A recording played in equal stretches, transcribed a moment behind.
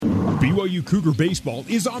BYU Cougar Baseball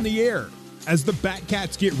is on the air as the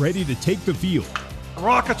Batcats get ready to take the field.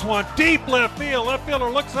 Rockets one deep left field. Left fielder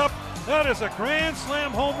looks up. That is a grand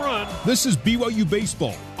slam home run. This is BYU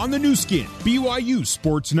Baseball on the new skin, BYU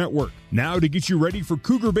Sports Network. Now to get you ready for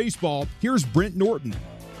Cougar Baseball, here's Brent Norton.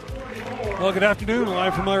 Well, good afternoon.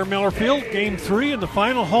 Live from Larry Miller Field. Game 3 and the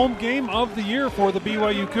final home game of the year for the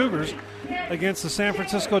BYU Cougars against the San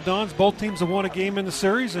Francisco Dons. Both teams have won a game in the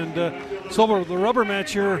series, and so the rubber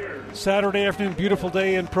match here Saturday afternoon. Beautiful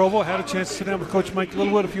day in Provo. Had a chance to sit down with Coach Mike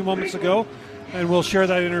Littlewood a few moments ago, and we'll share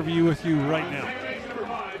that interview with you right now.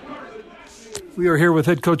 We are here with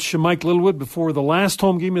head coach Mike Littlewood before the last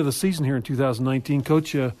home game of the season here in 2019.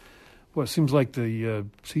 Coach, it seems like the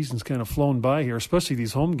season's kind of flown by here, especially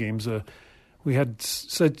these home games. We had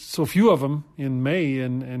said so few of them in May,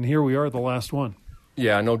 and here we are, the last one.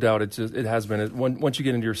 Yeah, no doubt. It has been. Once you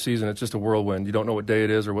get into your season, it's just a whirlwind. You don't know what day it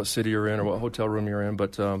is or what city you're in or what hotel room you're in.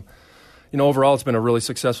 But, overall it's been a really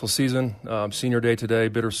successful season. Senior day today,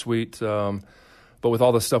 bittersweet. But with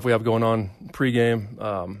all the stuff we have going on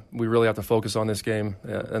pregame, we really have to focus on this game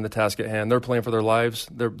and the task at hand. They're playing for their lives.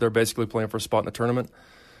 They're basically playing for a spot in the tournament,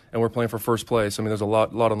 and we're playing for first place. I mean, there's a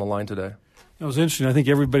lot on the line today. It was interesting. I think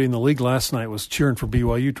everybody in the league last night was cheering for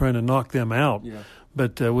BYU, trying to knock them out. Yeah.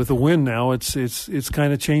 But with the win now, it's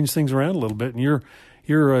kind of changed things around a little bit, and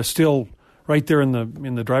you're still right there in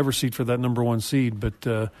the driver's seat for that number one seed. But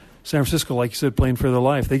San Francisco, like you said, playing for their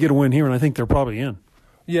life. They get a win here, and I think they're probably in.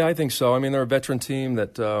 Yeah, I think so. I mean, they're a veteran team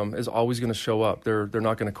that is always going to show up. They're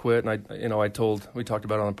not going to quit. And we talked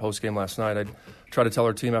about it on the post game last night. I tried to tell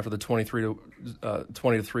our team after the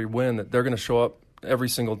 20-3 win that they're going to show up every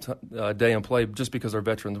single day and play just because they're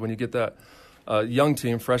veterans. When you get that young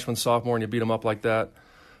team, freshman, sophomore, and you beat them up like that,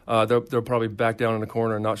 they'll probably back down in the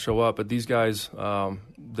corner and not show up. But these guys,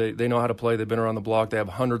 they know how to play. They've been around the block. They have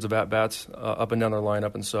hundreds of at-bats up and down their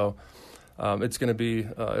lineup. And so it's going to be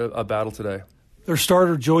a battle today. Their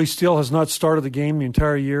starter, Joey Steele, has not started the game the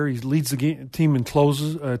entire year. He leads the team in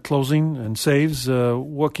closing and saves.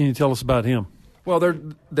 What can you tell us about him? Well,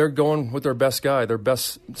 they're going with their best guy, their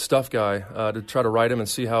best stuff guy, to try to ride him and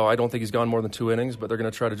see how. I don't think he's gone more than 2 innings, but they're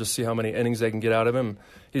going to try to just see how many innings they can get out of him.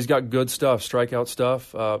 He's got good stuff, strikeout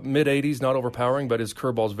stuff, mid-80s, not overpowering, but his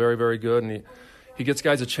curveball's very, very good, and he gets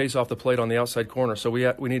guys to chase off the plate on the outside corner. So we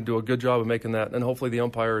need to do a good job of making that, and hopefully the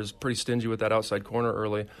umpire is pretty stingy with that outside corner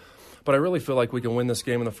early. But I really feel like we can win this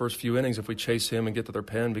game in the first few innings if we chase him and get to their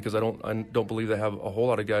pen, because I don't believe they have a whole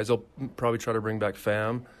lot of guys. They'll probably try to bring back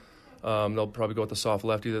Pham. They'll probably go with the soft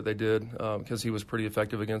lefty that they did because he was pretty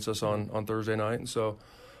effective against us on Thursday night. And so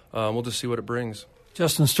we'll just see what it brings.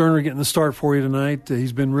 Justin Sterner getting the start for you tonight.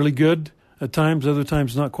 He's been really good at times, other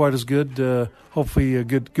times not quite as good. Hopefully a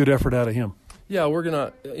good effort out of him. Yeah, we're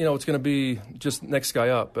going to, it's going to be just next guy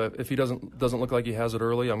up. If he doesn't look like he has it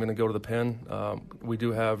early, I'm going to go to the pen. We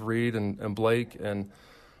do have Reed and Blake and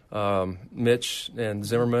Mitch and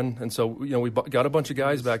Zimmerman. And so, we got a bunch of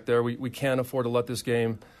guys back there. We can't afford to let this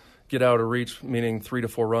game get out of reach, meaning 3 to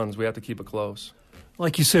 4 runs. We have to keep it close.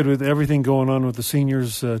 Like you said, with everything going on with the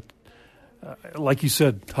seniors, like you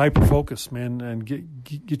said, hyper-focus, man, and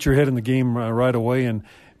get your head in the game right away. And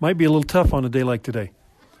it might be a little tough on a day like today.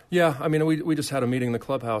 Yeah, I mean, we just had a meeting in the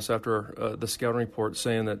clubhouse after the scouting report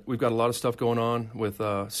saying that we've got a lot of stuff going on with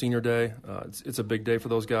senior day. It's a big day for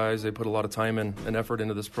those guys. They put a lot of time and effort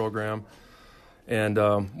into this program. And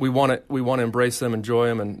we want to embrace them, enjoy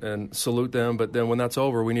them, and salute them. But then when that's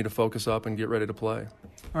over, we need to focus up and get ready to play.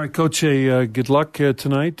 All right, Coach, good luck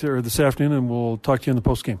tonight or this afternoon, and we'll talk to you in the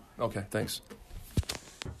postgame. Okay, thanks.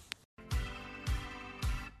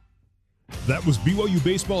 That was BYU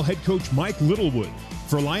Baseball head coach Mike Littlewood.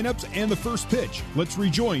 For lineups and the first pitch, let's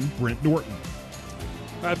rejoin Brent Norton.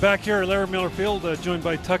 All right, back here at Larry Miller Field, joined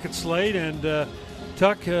by Tuckett Slade. And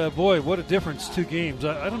Tuck, boy, what a difference, 2 games.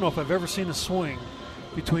 I don't know if I've ever seen a swing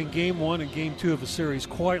between Game 1 and Game 2 of a series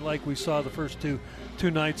quite like we saw the first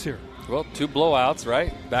two nights here. Well, 2 blowouts,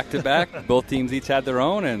 right? Back-to-back. Both teams each had their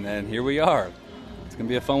own, and here we are. It's going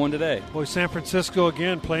to be a fun one today. Boy, San Francisco,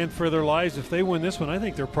 again, playing for their lives. If they win this one, I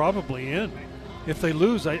think they're probably in. If they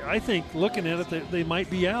lose, I think, looking at it, they might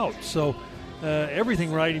be out. So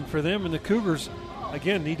everything riding for them. And the Cougars,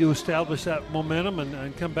 again, need to establish that momentum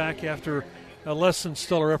and come back after a less than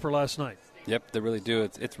stellar effort last night. Yep, they really do.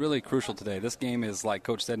 It's really crucial today. This game is, like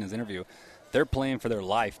Coach said in his interview, they're playing for their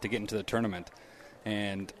life to get into the tournament.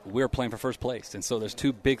 And we're playing for first place. And so there's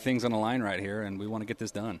 2 big things on the line right here, and we want to get this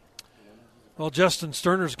done. Well, Justin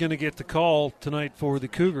Sterner's going to get the call tonight for the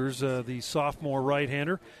Cougars, the sophomore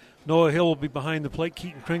right-hander. Noah Hill will be behind the plate.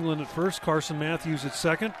 Keaton Kringland at first. Carson Matthews at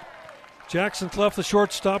second. Jackson Clough, the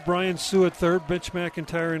shortstop. Brian Sue at third. Mitch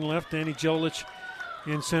McIntyre in left. Danny Jolich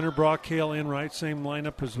in center, Brock Hale in right. Same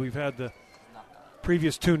lineup as we've had the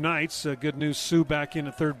previous 2 nights. Good news, Sue back in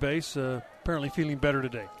at third base. Apparently feeling better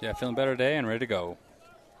today. Yeah, feeling better today and ready to go.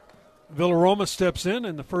 Villaroma steps in,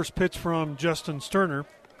 and the first pitch from Justin Sterner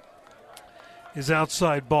is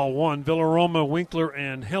outside, ball 1. Villaroma, Winkler,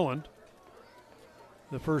 and Hilland,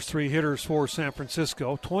 the first 3 hitters for San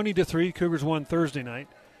Francisco. 20-3, Cougars won Thursday night.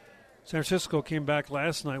 San Francisco came back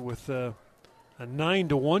last night with a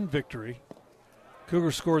 9-1 victory.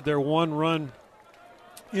 Cougars scored their 1 run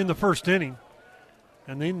in the first inning,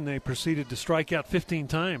 and then they proceeded to strike out 15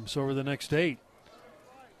 times over the next 8.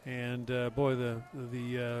 And, boy,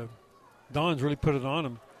 the Dons really put it on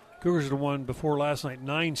them. Cougars had won before last night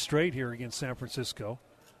 9 straight here against San Francisco.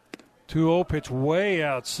 2-0 pitch way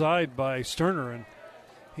outside by Sterner, and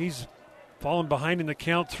he's fallen behind in the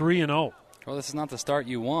count 3-0. Well, this is not the start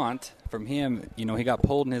you want from him. You know, he got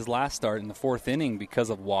pulled in his last start in the 4th inning because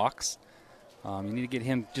of walks. You need to get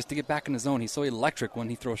him just to get back in the zone. He's so electric when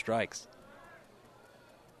he throws strikes.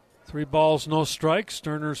 3 balls, no strikes.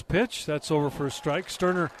 Sterner's pitch, that's over for a strike.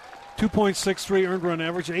 Sterner, 2.63 earned run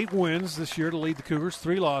average, 8 wins this year to lead the Cougars,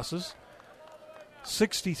 3 losses,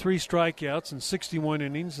 63 strikeouts in 61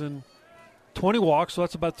 innings, and 20 walks, so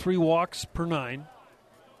that's about 3 walks per 9.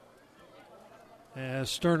 As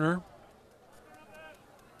Sterner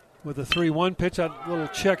with a 3-1 pitch, that little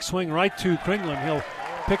check swing right to Kringlen. He'll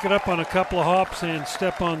pick it up on a couple of hops and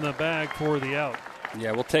step on the bag for the out.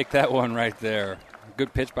 Yeah, we'll take that one right there.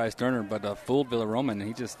 Good pitch by Sterner, but fooled Villaroma, and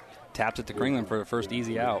he just taps it to Kringlen for the first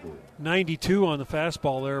easy out. 92 on the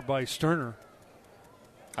fastball there by Sterner.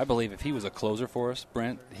 I believe if he was a closer for us,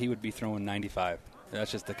 Brent, he would be throwing 95.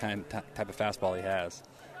 That's just the type of fastball he has.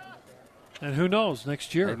 And who knows,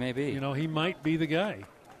 next year. It may be. You know, he might be the guy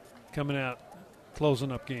coming out,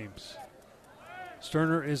 closing up games.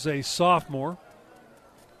 Sterner is a sophomore.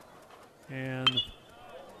 And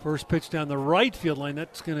first pitch down the right field line,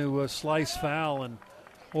 that's going to slice foul and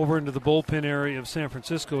over into the bullpen area of San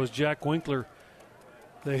Francisco is Jack Winkler,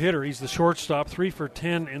 the hitter. He's the shortstop, 3 for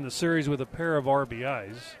 10 in the series with a pair of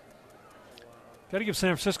RBIs. Got to give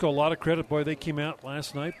San Francisco a lot of credit. Boy, they came out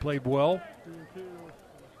last night, played well.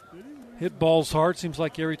 Hit balls hard. Seems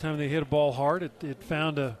like every time they hit a ball hard, it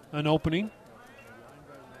found an opening.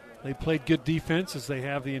 They played good defense as they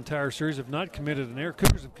have the entire series. Have not committed an error.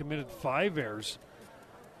 Cougars have committed 5 errors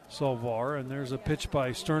so far, and there's a pitch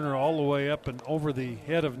by Sterner all the way up and over the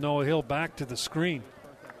head of Noah Hill back to the screen.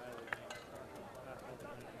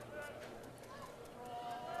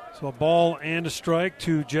 So a ball and a strike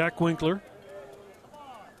to Jack Winkler.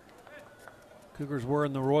 Cougars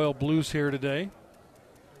wearing the royal blues here today.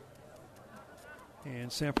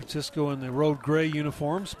 And San Francisco in the road gray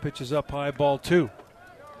uniforms. Pitches up high, ball 2.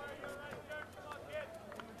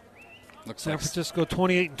 San Francisco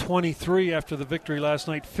 28-23 after the victory last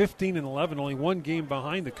night, 15-11, only 1 game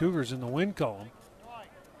behind the Cougars in the win column.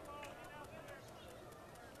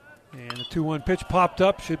 And the 2-1 pitch popped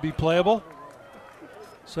up, should be playable.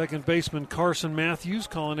 Second baseman Carson Matthews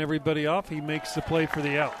calling everybody off. He makes the play for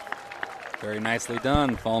the out. Very nicely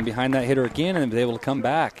done, falling behind that hitter again and was able to come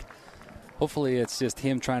back. Hopefully it's just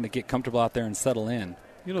him trying to get comfortable out there and settle in.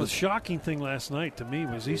 You know, the shocking thing last night to me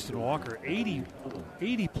was Easton Walker,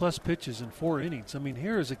 80-plus pitches in 4 innings. I mean,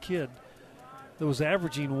 here is a kid that was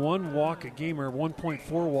averaging 1 walk a game or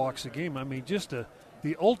 1.4 walks a game. I mean, just the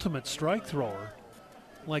ultimate strike thrower.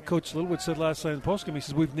 Like Coach Littlewood said last night in the postgame, he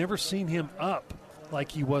says, we've never seen him up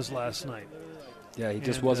like he was last night. Yeah, he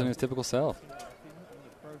just wasn't his typical self.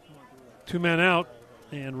 2 men out,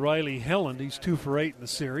 and Riley Hilland, he's 2 for 8 in the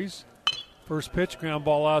series. First pitch, ground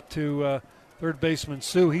ball out to third baseman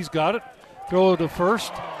Sue. He's got it. Throw to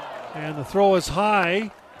first, and the throw is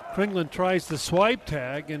high. Kringlen tries the swipe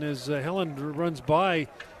tag, and as Hilland runs by,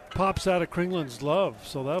 pops out of Kringlen's glove.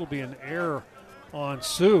 So that'll be an error on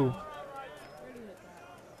Sue.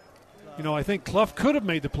 You know, I think Clough could have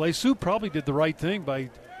made the play. Sue probably did the right thing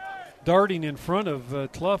by darting in front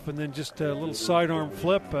of Clough and then just a little sidearm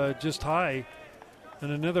flip just high.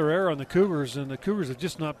 And another error on the Cougars, and the Cougars have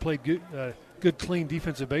just not played good, clean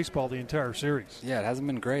defensive baseball the entire series. Yeah, it hasn't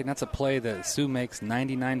been great, and that's a play that Sue makes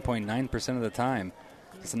 99.9% of the time.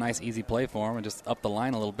 It's a nice, easy play for him and just up the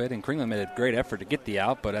line a little bit, and Kringlen made a great effort to get the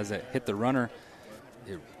out, but as it hit the runner,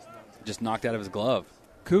 it just knocked out of his glove.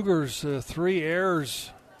 Cougars 3 errors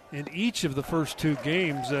in each of the first 2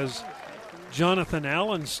 games as Jonathan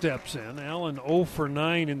Allen steps in. Allen 0 for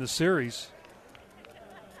 9 in the series.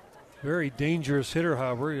 Very dangerous hitter,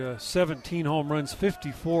 however. 17 home runs,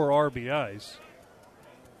 54 RBIs.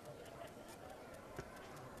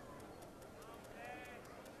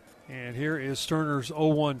 And here is Sterner's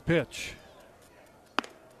 0-1 pitch.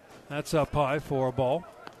 That's up high for a ball.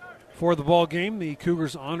 For the ball game, the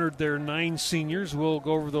Cougars honored their 9 seniors. We'll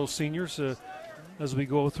go over those seniors as we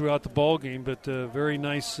go throughout the ball game, but very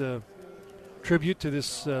nice tribute to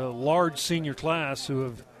this large senior class who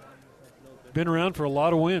have been around for a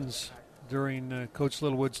lot of wins during Coach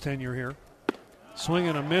Littlewood's tenure here. Swing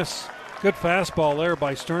and a miss. Good fastball there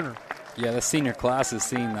by Sterner. Yeah, the senior class has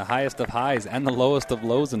seen the highest of highs and the lowest of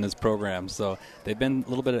lows in this program. So they've been a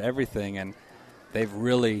little bit of everything, and they've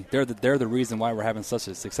really they're the reason why we're having such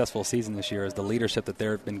a successful season this year is the leadership that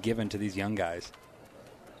they've been given to these young guys.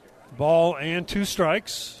 Ball and 2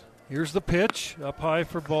 strikes. Here's the pitch up high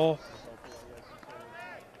for ball.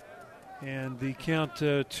 And the count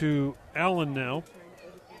to Allen now.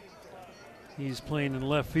 He's playing in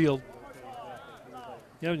left field.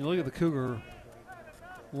 Yeah, when you look at the Cougar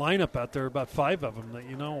lineup out there, about 5 of them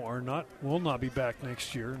that will not be back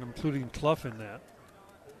next year, and including Clough in that,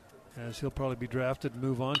 as he'll probably be drafted and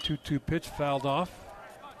move on. 2-2 pitch fouled off.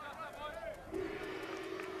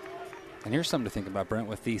 And here's something to think about, Brent,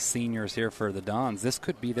 with these seniors here for the Dons. This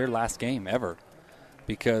could be their last game ever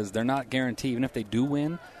because they're not guaranteed. Even if they do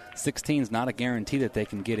win, 16 is not a guarantee that they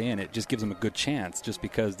can get in. It just gives them a good chance just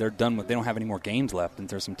because they're done with. They don't have any more games left, and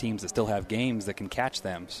there's some teams that still have games that can catch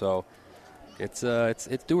them. So it's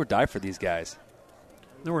do or die for these guys.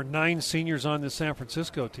 There were 9 seniors on this San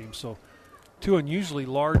Francisco team, so 2 unusually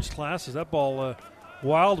large classes. That ball,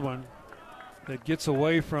 wild one, that gets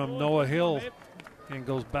away from Noah Hill and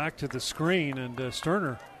goes back to the screen, and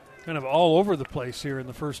Sterner kind of all over the place here in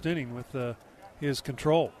the first inning with his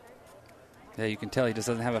control. Yeah, you can tell he just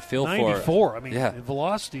doesn't have a feel for it. 94. I mean,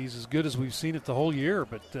 velocity is as good as we've seen it the whole year,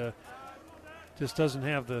 but just doesn't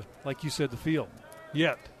have the, like you said, the feel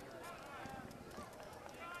yet.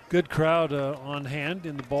 Good crowd on hand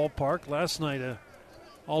in the ballpark. Last night,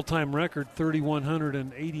 all-time record,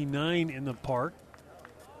 3,189 in the park.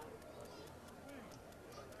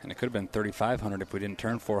 And it could have been 3,500 if we didn't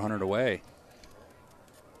turn 400 away.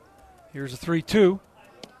 Here's a 3-2.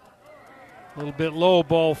 A little bit low,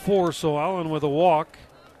 ball 4, so Allen with a walk.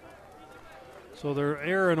 So they're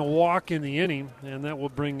error and a walk in the inning, and that will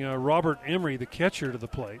bring Robert Emery, the catcher, to the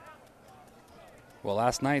plate. Well,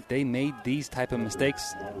 last night they made these type of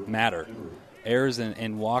mistakes matter. Errors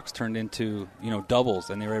and walks turned into doubles,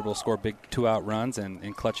 and they were able to score big 2-out runs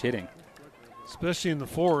and clutch hitting. Especially in the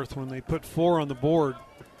 4th when they put 4 on the board.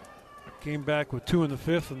 Came back with 2 in the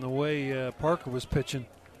 5th, and the way Parker was pitching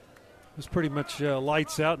was pretty much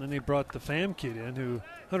lights out. And then they brought the Pham kid in, who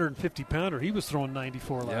 150-pounder. He was throwing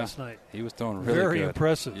 94 last night. He was throwing really very good.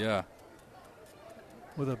 Impressive. Yeah,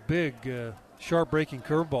 with a big, sharp-breaking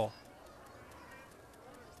curveball.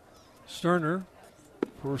 Sterner,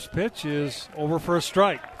 first pitch is over for a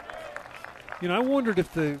strike. I wondered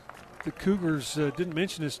if the Cougars didn't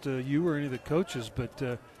mention this to you or any of the coaches,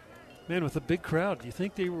 but man, with a big crowd, do you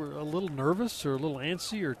think they were a little nervous or a little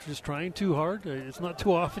antsy or just trying too hard? It's not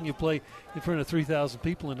too often you play in front of 3,000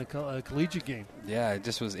 people in a collegiate game. Yeah, it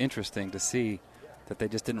just was interesting to see that they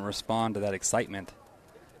just didn't respond to that excitement.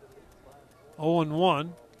 0-1.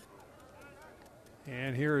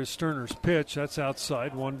 And here is Sterner's pitch. That's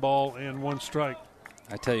outside. 1 ball and 1 strike.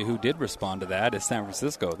 I tell you who did respond to that is San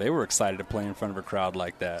Francisco. They were excited to play in front of a crowd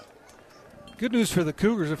like that. Good news for the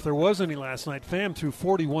Cougars, if there was any last night. Pham threw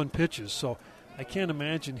 41 pitches, so I can't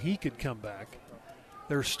imagine he could come back.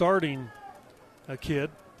 They're starting a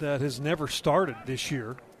kid that has never started this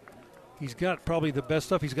year. He's got probably the best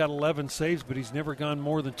stuff. He's got 11 saves, but he's never gone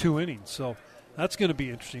more than 2 innings. So that's going to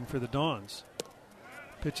be interesting for the Dons.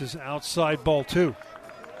 Pitches outside, ball 2.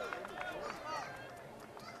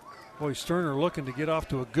 Boy, Sterner looking to get off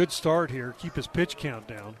to a good start here, keep his pitch count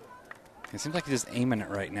down. It seems like he's just aiming it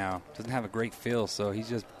right now. Doesn't have a great feel, so he's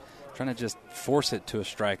just trying to just force it to a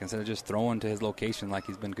strike instead of just throwing to his location like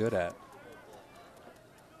he's been good at.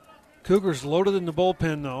 Cougars loaded in the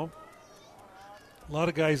bullpen, though. A lot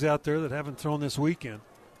of guys out there that haven't thrown this weekend.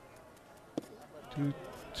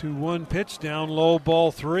 2-1 pitch down low,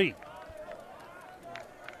 ball 3.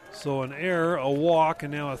 So an error, a walk,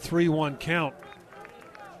 and now a 3-1 count.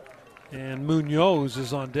 And Munoz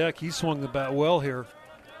is on deck. He swung the bat well here.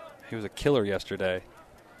 He was a killer yesterday.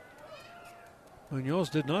 Munoz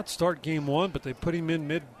did not start game 1, but they put him in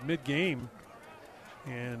mid-game.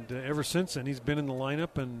 And ever since then, he's been in the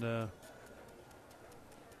lineup and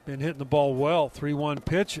been hitting the ball well. 3-1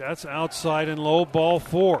 pitch. That's outside and low, ball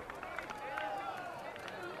 4.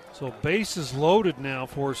 So base is loaded now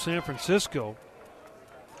for San Francisco.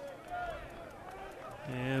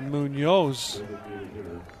 And Munoz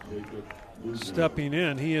stepping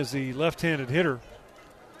in. He is the left-handed hitter.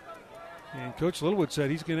 And Coach Littlewood said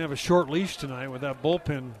he's going to have a short leash tonight with that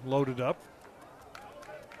bullpen loaded up.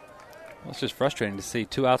 Well, it's just frustrating to see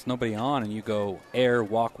 2 outs, nobody on, and you go air,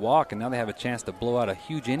 walk, walk, and now they have a chance to blow out a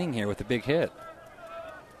huge inning here with a big hit.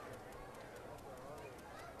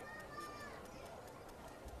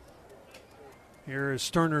 Here is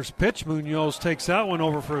Sterner's pitch. Munoz takes that one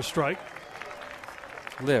over for a strike.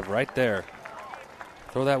 Live right there.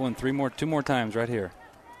 Throw that one 2 more times right here.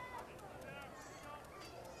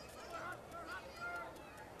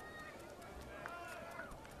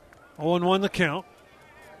 Oh, 0-1 the count.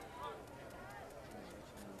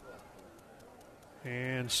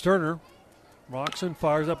 And Sterner rocks and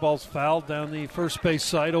fires. That ball's fouled down the first base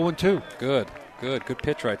side, 0-2. Good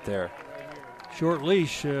pitch right there. Short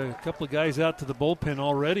leash, a couple of guys out to the bullpen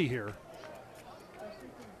already here.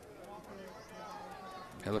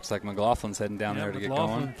 It looks like McLaughlin's heading down there to get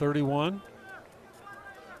going. 31.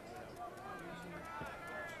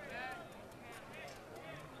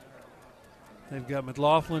 They've got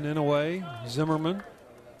McLaughlin in a way, Zimmerman.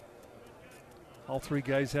 All 3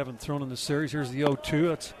 guys haven't thrown in the series. Here's the 0-2.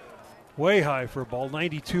 That's way high for a ball.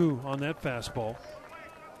 92 on that fastball.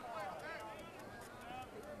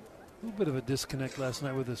 A little bit of a disconnect last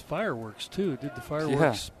night with his fireworks, too. Did the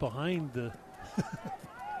fireworks behind the...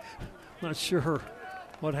 Not sure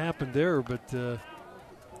what happened there, but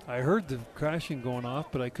I heard the crashing going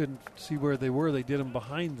off, but I couldn't see where they were. They did them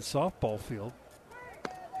behind the softball field.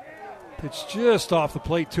 Pitch just off the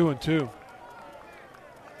plate, 2-2.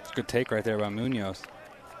 It's a good take right there by Munoz.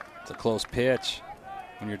 It's a close pitch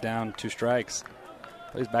when you're down 2 strikes.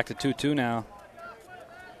 But he's back to 2-2 now.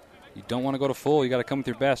 You don't want to go to full. You got to come with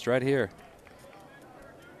your best right here.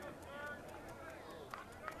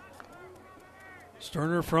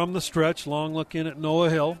 Sterner from the stretch. Long look in at Noah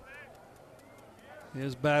Hill,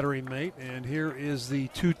 his battery mate. And here is the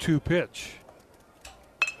 2-2 pitch.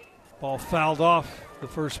 Ball fouled off the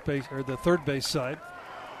third base side.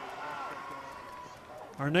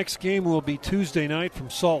 Our next game will be Tuesday night from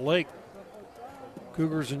Salt Lake.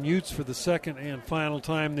 Cougars and Utes for the second and final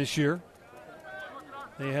time this year.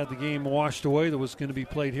 They had the game washed away that was going to be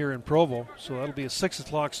played here in Provo. So that'll be a 6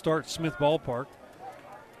 o'clock start, Smith Ballpark.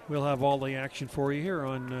 We'll have all the action for you here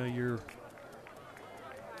on your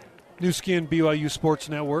Nu Skin BYU Sports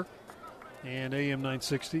Network and AM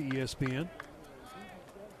 960 ESPN.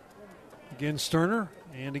 Again, Sterner,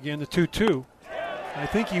 and again the 2-2. I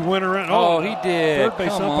think he went around. Oh, he did. Third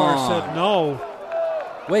base umpire said no.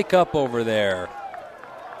 Wake up over there.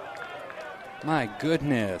 My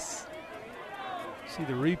goodness. See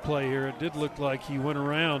the replay here. It did look like he went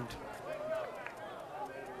around.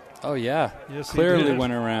 Oh, yeah. Yes, clearly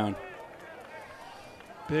went around.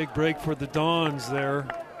 Big break for the Dons there.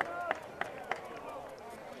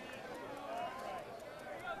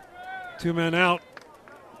 2 men out.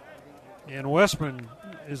 And Westman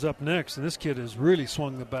is up next, and this kid has really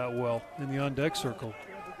swung the bat well in the on-deck circle.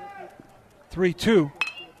 3-2.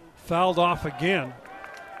 Fouled off again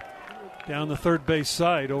down the third base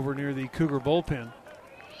side over near the Cougar bullpen.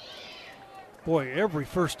 Boy, every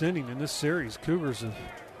first inning in this series, Cougars have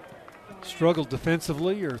struggled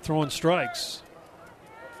defensively or throwing strikes.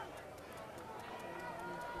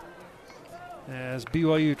 As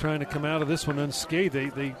BYU trying to come out of this one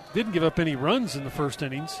unscathed. They didn't give up any runs in the first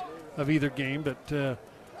innings of either game, but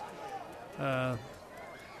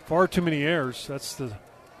far too many errors. That's the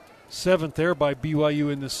 7th error by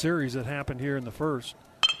BYU in this series that happened here in the first.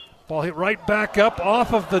 Ball hit right back up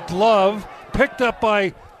off of the glove, picked up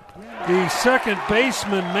by the second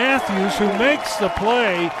baseman Matthews, who makes the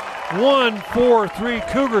play. 1-4-3.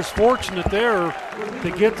 Cougars fortunate there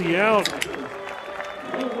to get the out.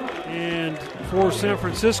 And for San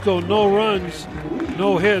Francisco, no runs,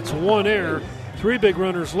 no hits, 1 error. 3 big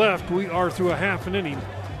runners left. We are through a half an inning.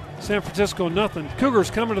 San Francisco nothing. Cougars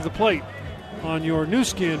coming to the plate on your Nu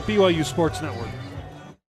Skin BYU Sports Network.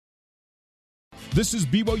 This is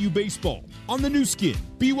BYU Baseball on the Nu Skin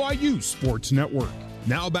BYU Sports Network.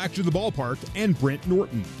 Now back to the ballpark and Brent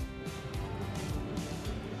Norton.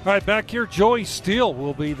 All right, back here, Joey Steele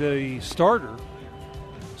will be the starter.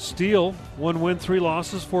 Steele, 1 win, 3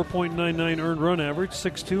 losses, 4.99 earned run average,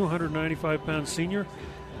 6'2", 195-pound senior.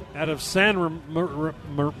 Out of San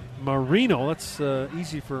Marino, that's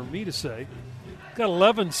easy for me to say. Got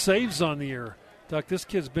 11 saves on the year. Doc, this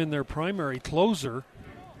kid's been their primary closer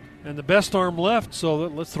and the best arm left, so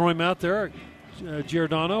let's throw him out there,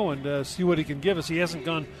 Giordano, and see what he can give us. He hasn't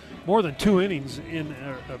gone more than 2 innings in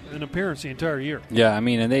an appearance the entire year. Yeah, I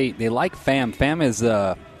mean, and they like Pham. Pham is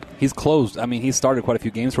he's closed. I mean, he's started quite a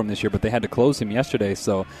few games for him this year, but they had to close him yesterday,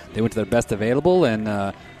 so they went to their best available,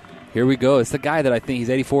 and here we go. It's the guy that I think he's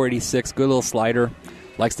 84, 86, good little slider,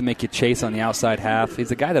 likes to make you chase on the outside half.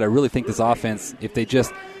 He's a guy that I really think this offense, if they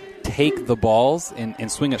just take the balls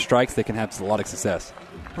and swing at strikes, they can have a lot of success.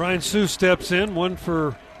 Brian Sue steps in, 1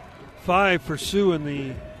 for 5 for Sue in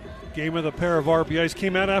the game with a pair of RBIs.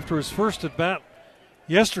 Came out after his first at bat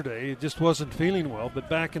yesterday. He just wasn't feeling well, but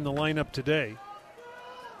back in the lineup today.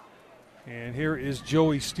 And here is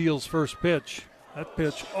Joey Steele's first pitch. That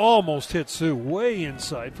pitch almost hit Sue way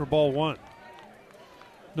inside for ball 1.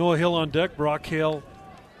 Noah Hill on deck, Brock Hale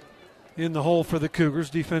in the hole for the Cougars.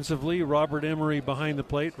 Defensively, Robert Emery behind the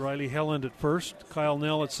plate, Riley Helland at first, Kyle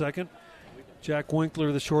Nell at second, Jack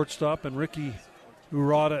Winkler the shortstop, and Ricky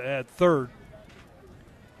Urata at third.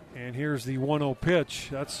 And here's the 1-0 pitch.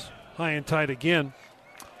 That's high and tight again.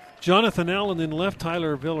 Jonathan Allen in left,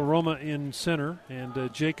 Tyler Villaroma in center,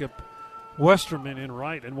 and Jacob Westerman in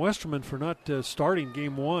right. And Westerman, for not starting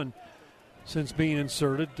game 1 since being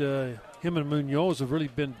inserted, him and Munoz have really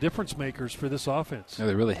been difference makers for this offense. Yeah,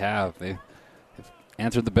 they really have. They've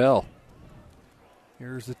answered the bell.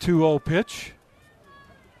 Here's the 2-0 pitch.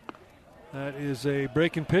 That is a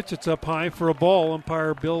breaking pitch. It's up high for a ball.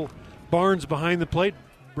 Umpire Bill Barnes behind the plate.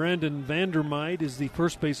 Brandon Vandermeide is the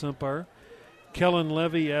first base umpire. Kellen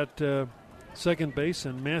Levy at second base,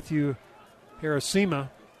 and Matthew Harasima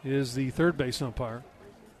is the third base umpire.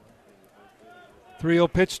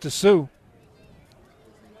 3-0 pitch to Sue.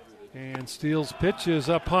 And Steele's pitch is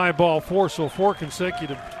up high, ball 4, so 4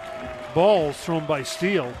 consecutive balls thrown by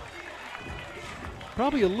Steele.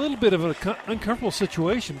 Probably a little bit of an uncomfortable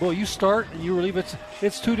situation. Boy, you start and you relieve.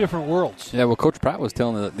 It's two different worlds. Yeah, well, Coach Pratt was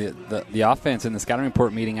telling the offense in the scouting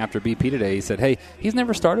report meeting after BP today. He said, hey, he's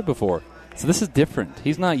never started before. So this is different.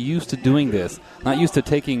 He's not used to doing this, not used to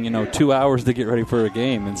taking 2 hours to get ready for a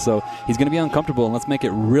game. And so he's going to be uncomfortable, and let's make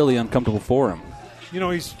it really uncomfortable for him.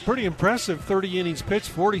 He's pretty impressive. 30 innings pitched,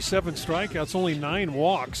 47 strikeouts, only 9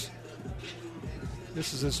 walks.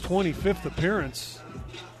 This is his 25th appearance.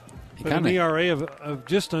 But an ERA of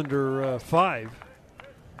just under 5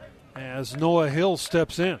 as Noah Hill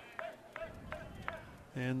steps in.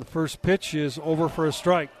 And the first pitch is over for a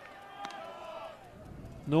strike.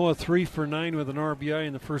 Noah 3 for 9 with an RBI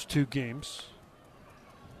in the first 2 games.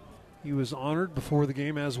 He was honored before the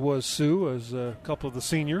game, as was Sue, as a couple of the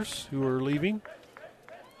seniors who are leaving.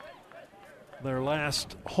 Their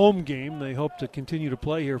last home game, they hope to continue to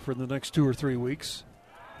play here for the next 2 or 3 weeks.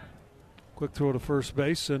 Quick throw to first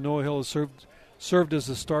base. Noah Hill has served as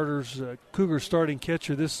the Cougar starting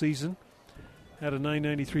catcher this season. Had a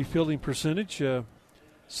 .993 fielding percentage,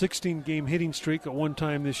 16-game hitting streak at one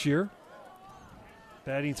time this year.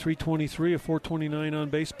 Batting .323, a .429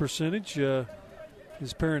 on-base percentage.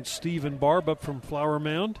 His parents, Steve and Barb, up from Flower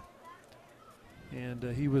Mound. And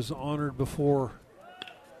he was honored before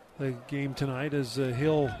the game tonight as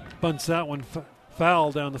Hill bunts that one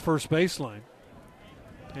foul down the first baseline.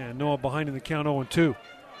 And Noah behind in the count 0-2.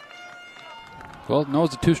 Well,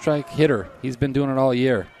 Noah's a 2-strike hitter. He's been doing it all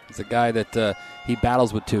year. He's a guy that he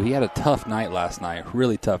battles with 2. He had a tough night last night,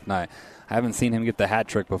 really tough night. I haven't seen him get the hat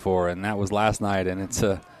trick before, and that was last night, and it's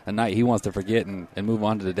a night he wants to forget and move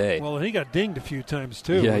on to the day. Well, he got dinged a few times,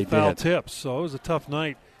 too, with foul tips, so it was a tough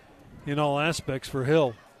night in all aspects for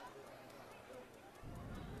Hill.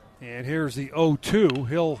 And here's the 0-2.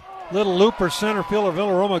 Hill, little looper, center fielder,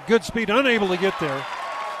 Villaroma, good speed, unable to get there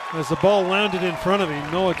as the ball landed in front of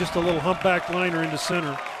him. Noah just a little humpback liner into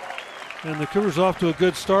center. And the Cougars off to a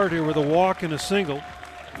good start here with a walk and a single.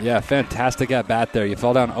 Yeah, fantastic at bat there. You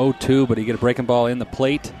fell down 0-2, but you get a breaking ball in the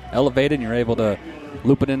plate, elevated, and you're able to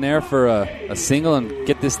loop it in there for a single and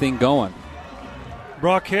get this thing going.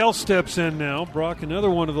 Brock Hale steps in now. Brock, another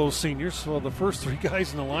one of those seniors. Well, the first 3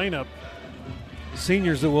 guys in the lineup,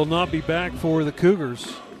 seniors that will not be back for the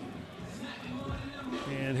Cougars.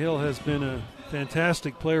 And Hill has been a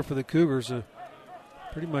fantastic player for the Cougars,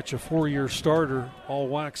 pretty much a 4-year starter,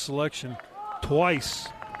 all-WAC selection twice.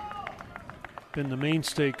 Been the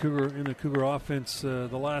mainstay in the Cougar offense the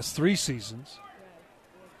last 3 seasons.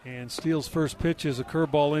 And Steele's first pitch is a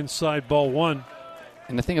curveball inside, ball 1.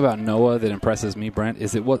 And the thing about Noah that impresses me, Brent,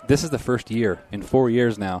 is this is the first year in 4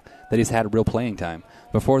 years now that he's had real playing time.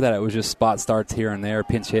 Before that, it was just spot starts here and there,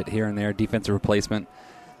 pinch hit here and there, defensive replacement.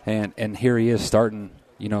 And here he is starting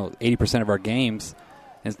 80% of our games,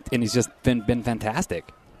 and he's just been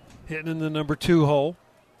fantastic. Hitting in the number 2 hole.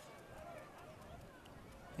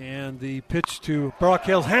 And the pitch to Brock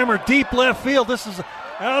Hale's hammer deep left field. This is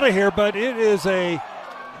out of here, but it is a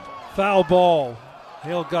foul ball.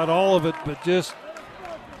 Hale got all of it, but just...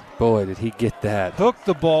 Boy, did he get that. Hooked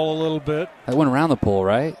the ball a little bit. That went around the pole,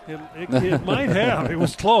 right? It might have. It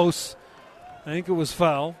was close. I think it was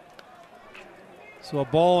foul. So a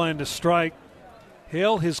ball and a strike.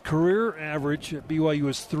 Hale, his career average at BYU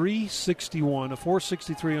is .361, a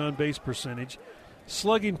 .463 on-base percentage,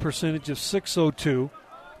 slugging percentage of .602,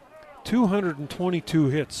 222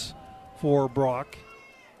 hits for Brock.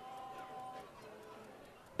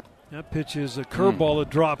 That pitch is a curveball that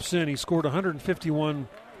drops in. He scored 151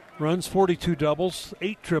 runs, 42 doubles,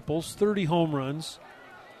 8 triples, 30 home runs,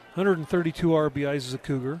 132 RBIs as a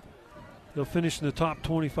Cougar. He'll finish in the top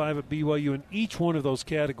 25 at BYU in each one of those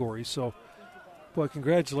categories. So, boy,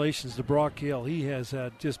 congratulations to Brock Hale. He has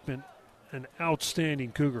just been an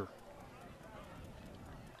outstanding Cougar.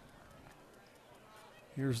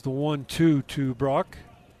 Here's the 1-2 to Brock.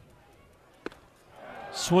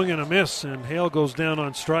 Swing and a miss, and Hale goes down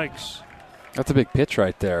on strikes. That's a big pitch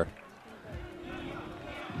right there.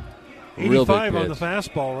 85 on the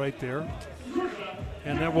fastball right there.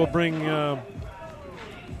 And that will bring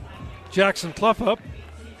Jackson Clough up.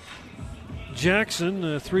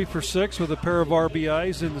 Jackson 3 for 6 with a pair of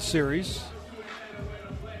RBIs in the series.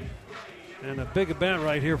 And a big at bat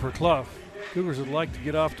right here for Clough. Cougars would like to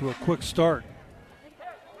get off to a quick start.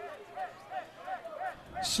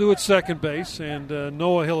 Sue at second base and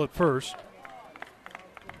Noah Hill at first.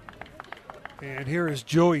 And here is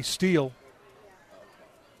Joey Steele.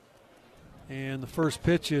 And the first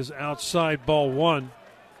pitch is outside, ball 1.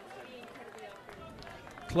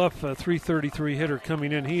 Clough, a .333 hitter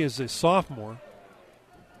coming in. He is a sophomore.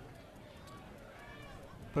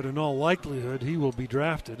 But in all likelihood, he will be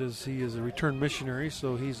drafted as he is a return missionary,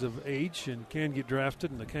 so he's of age and can get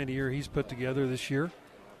drafted in the kind of year he's put together this year.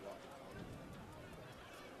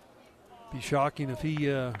 Be shocking if he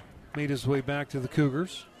made his way back to the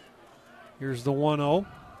Cougars. Here's the 1-0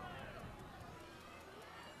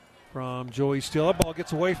 from Joey Steele. That ball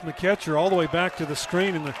gets away from the catcher all the way back to the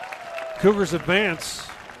screen, and the Cougars advance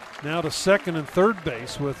now to second and third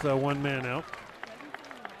base with one man out.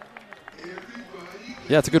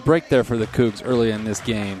 Yeah, it's a good break there for the Cougs early in this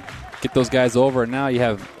game. Get those guys over, and now you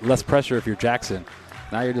have less pressure if you're Jackson.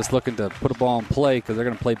 Now you're just looking to put a ball in play because they're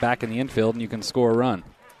going to play back in the infield, and you can score a run.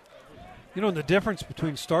 You know, the difference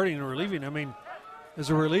between starting and relieving, I mean, as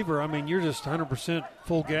a reliever, I mean, you're just 100%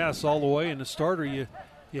 full gas all the way. And the starter, you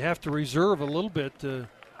have to reserve a little bit to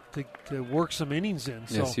work some innings in.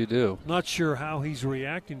 Yes, you do. Not sure how he's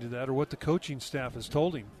reacting to that or what the coaching staff has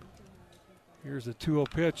told him. Here's the 2-0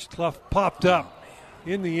 pitch. Clough popped up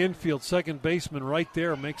in the infield. Second baseman right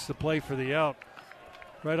there makes the play for the out.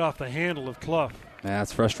 Right off the handle of Clough. Yeah,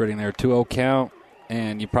 that's frustrating there. 2-0 count.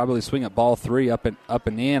 And you probably swing at ball 3 up and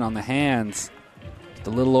in on the hands. Just a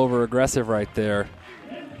little over aggressive right there.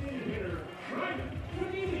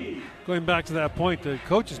 Going back to that point, the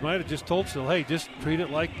coaches might have just told Steele, hey, just treat it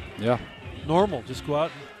like normal. Just go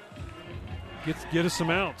out and get us some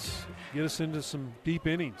outs. Get us into some deep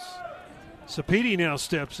innings. Sapedi now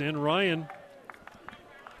steps in. Ryan,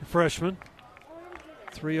 the freshman,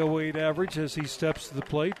 308 average as he steps to the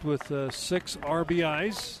plate with 6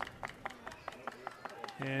 RBIs.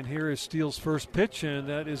 And here is Steele's first pitch, and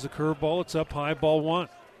that is a curveball. It's up high, ball 1.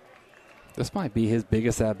 This might be his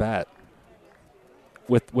biggest at-bat.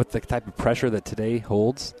 With the type of pressure that today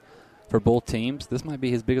holds for both teams, this might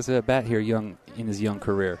be his biggest at-bat here in his young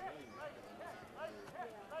career.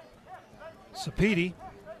 Sapedi,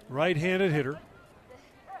 right-handed hitter.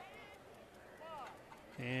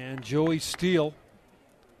 And Joey Steele.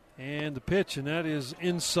 And the pitch, and that is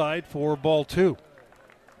inside for ball 2.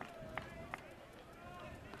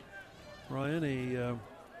 Ryan, as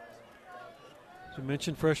I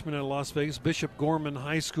mentioned, freshman out of Las Vegas, Bishop Gorman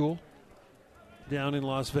High School down in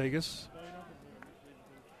Las Vegas.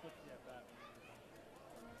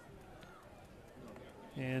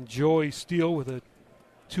 And Joey Steele with a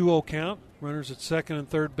 2-0 count. Runners at second and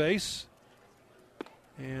third base.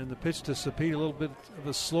 And the pitch to Sapedi, a little bit of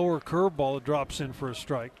a slower curveball that drops in for a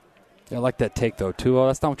strike. Yeah, I like that take, though, 2-0.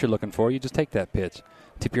 That's not what you're looking for. You just take that pitch.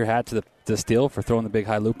 Tip your hat to Steele for throwing the big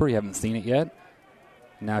high looper. You haven't seen it yet.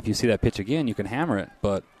 Now, if you see that pitch again, you can hammer it,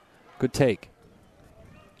 but good take.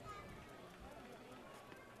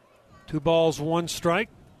 2 balls, 1 strike.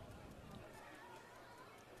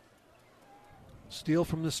 Steele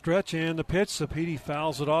from the stretch and the pitch. Sapedi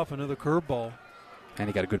fouls it off, another curveball. And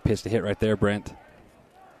he got a good pitch to hit right there, Brent.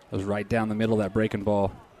 It was right down the middle of that breaking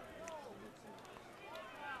ball.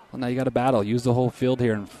 Well, now you got to battle. Use the whole field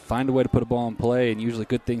here and find a way to put a ball in play, and usually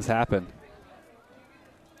good things happen.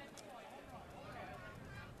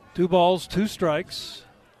 2 balls, 2 strikes.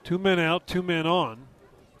 2 men out, 2 men on.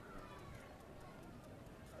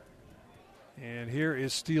 And here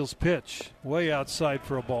is Steele's pitch. Way outside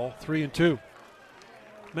for a ball. 3-2.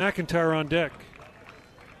 McIntyre on deck.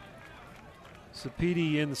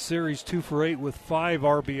 Sapedi in the series 2 for 8 with 5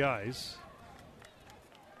 RBIs.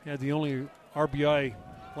 Had the only RBI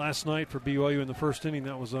last night for BYU in the first inning.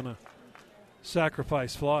 That was on a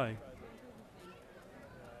sacrifice fly.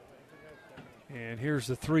 And here's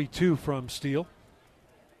the 3-2 from Steele.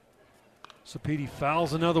 Sapiti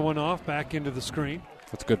fouls another one off back into the screen.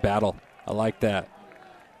 That's a good battle. I like that.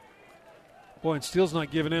 Boy, and Steele's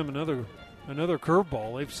not giving him another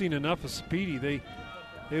curveball. They've seen enough of Sapiti. They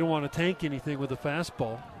don't want to tank anything with a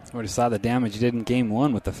fastball. We already saw the damage he did in game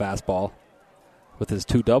one with the fastball, with his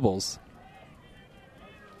 2 doubles.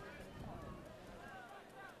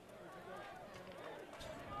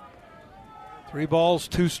 Three balls,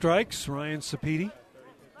 2 strikes. Ryan Sapiti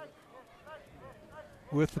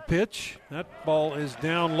with the pitch. That ball is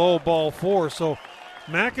down low, ball 4. So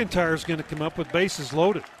McIntyre's going to come up with bases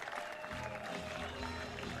loaded.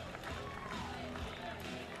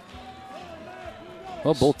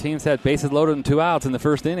 Well, both teams had bases loaded and 2 outs in the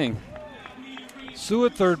first inning. Sue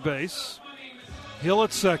at third base, Hill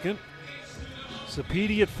at second,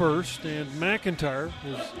 Sapiti at first, and McIntyre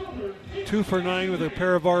is 2 for 9 with a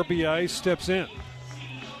pair of RBIs, steps in.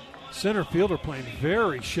 Center fielder playing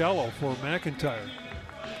very shallow for McIntyre.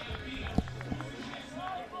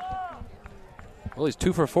 Well, he's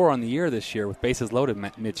 2 for 4 on the year this year with bases loaded,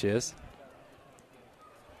 Mitch is.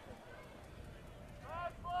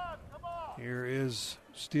 Here is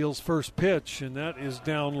Steele's first pitch, and that is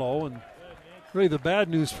down low. And really the bad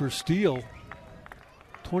news for Steele,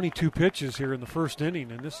 22 pitches here in the first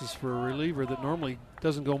inning, and this is for a reliever that normally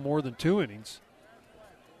doesn't go more than 2 innings.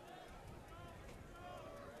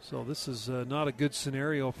 So this is not a good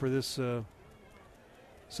scenario for this San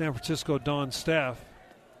Francisco Dawn staff.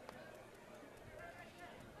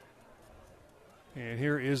 And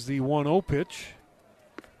here is the 1-0 pitch.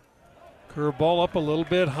 Curveball up a little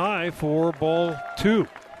bit high for ball 2. Well,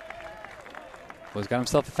 he's got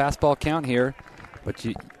himself a fastball count here, but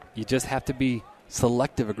you just have to be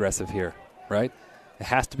selective aggressive here, right? It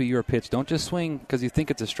has to be your pitch. Don't just swing because you think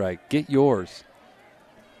it's a strike. Get yours.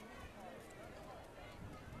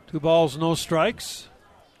 2 balls, no strikes.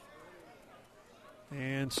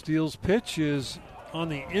 And Steele's pitch is on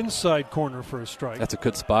the inside corner for a strike. That's a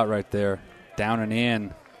good spot right there. Down and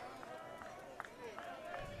in.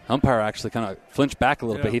 Umpire actually kind of flinched back a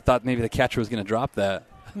little bit. He thought maybe the catcher was going to drop that.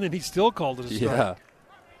 And then he still called it a strike. Yeah.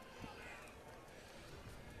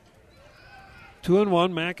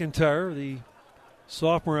 2-1, McIntyre, the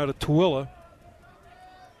sophomore out of Tooele,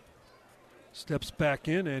 steps back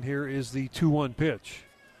in, and here is the 2-1 pitch.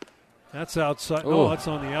 That's outside. Oh, that's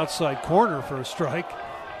on the outside corner for a strike.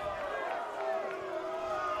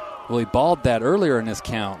 Well, he balled that earlier in his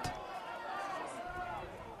count.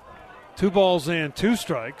 2 balls and 2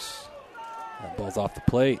 strikes. That ball's off the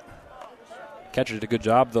plate. Catcher did a good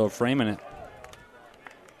job, though, of framing it.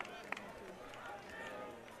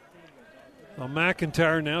 Well,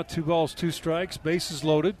 McIntyre now 2 balls, 2 strikes, bases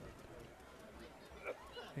loaded.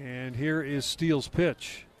 And here is Steele's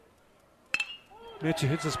pitch. Mitchell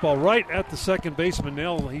hits this ball right at the second baseman.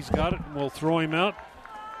 Now he's got it and will throw him out.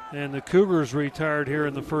 And the Cougars retired here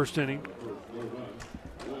in the first inning.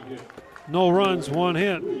 No runs, 1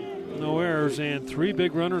 hit, no errors, and 3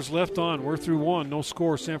 big runners left on. We're through 1, no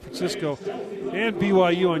score. San Francisco and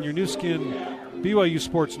BYU on your new skin, BYU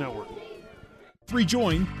Sports Network.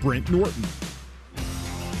 Rejoin Brent Norton.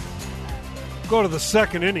 Go to the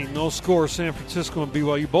second inning, no score. San Francisco and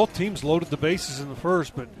BYU. Both teams loaded the bases in the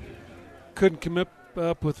first, but couldn't come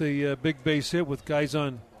up with a big base hit with guys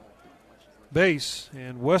on base.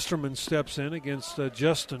 And Westerman steps in against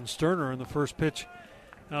Justin Sterner in the first pitch.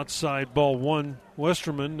 Outside ball 1.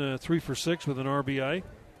 Westerman 3 for 6 with an RBI.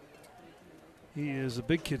 He is a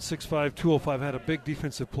big kid, 6'5", 205. Had a big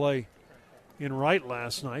defensive play in right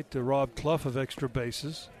last night to rob Clough of extra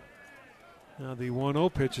bases. Now the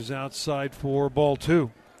 1-0 pitch is outside for ball 2.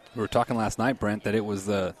 We were talking last night, Brent, that it was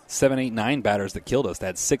the 7, 8, 9 batters that killed us. They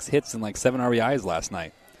had 6 hits and like 7 RBIs last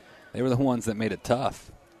night. They were the ones that made it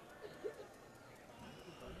tough.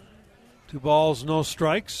 2 balls, no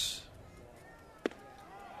strikes.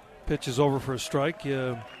 Pitch is over for a strike.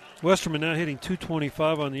 Westerman now hitting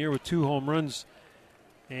 .225 on the year with 2 home runs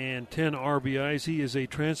and 10 RBIs. He is a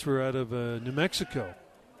transfer out of New Mexico.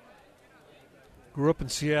 Grew up in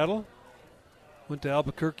Seattle, went to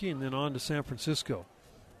Albuquerque, and then on to San Francisco.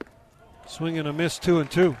 Swing and a miss,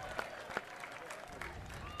 2-2.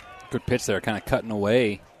 Good pitch there, kind of cutting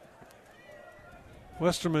away.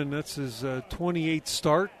 Westerman, that's his 28th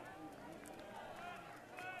start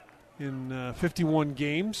in 51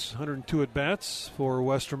 games, 102 at-bats for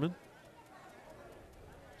Westerman.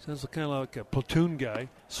 Sounds kind of like a platoon guy.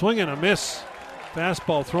 Swing and a miss.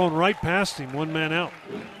 Fastball thrown right past him, 1 man out.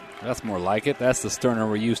 That's more like it. That's the Sterner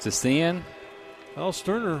we're used to seeing. Well,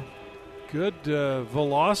 Sterner, good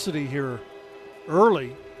velocity here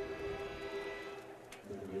early.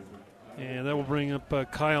 And that will bring up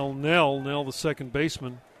Kyle Nell, the second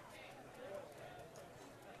baseman.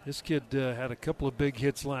 This kid had a couple of big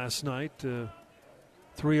hits last night, 3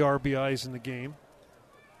 RBIs in the game.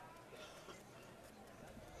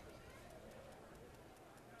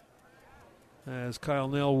 As Kyle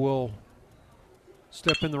Nell will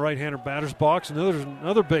step in the right-hander batter's box.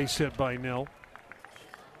 Another base hit by Nell.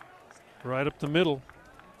 Right up the middle.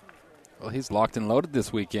 Well, he's locked and loaded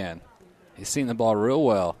this weekend. He's seen the ball real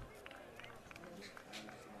well.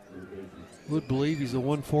 Would believe he's a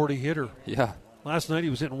 140 hitter. Yeah. Last night he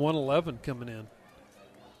was hitting 111 coming in.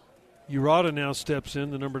 Urata now steps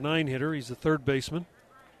in, the number 9 hitter. He's the third baseman.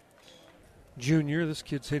 Junior, this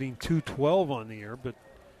kid's hitting 212 on the year, but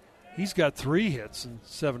he's got 3 hits and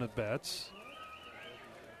 7 at-bats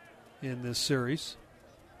in this series.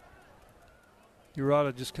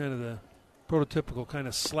 Urata just kind of the prototypical kind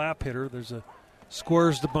of slap hitter. There's a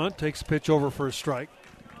squares the bunt, takes the pitch over for a strike.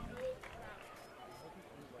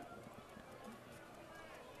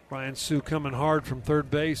 Ryan Sue coming hard from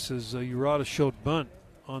third base as Urata showed bunt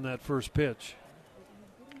on that first pitch.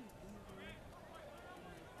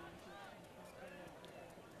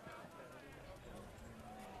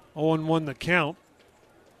 Owen won the count.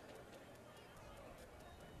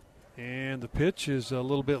 And the pitch is a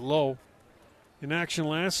little bit low. In action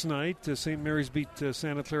last night, St. Mary's beat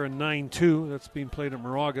Santa Clara 9-2. That's being played at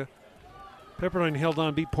Moraga. Pepperdine held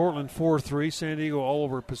on, beat Portland 4-3. San Diego all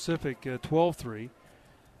over Pacific 12-3.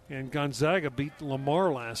 And Gonzaga beat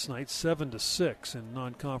Lamar last night 7-6 in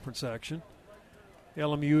non-conference action.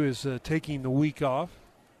 LMU is taking the week off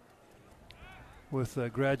with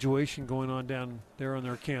graduation going on down there on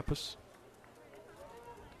their campus.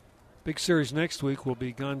 Big series next week will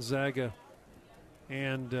be Gonzaga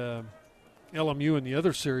and LMU, and the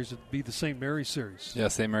other series would be the St. Mary's series. Yeah,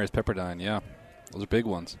 St. Mary's Pepperdine, yeah. Those are big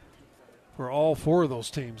ones. For all 4 of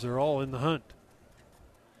those teams, they're all in the hunt.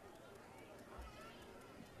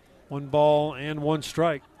 1 ball and 1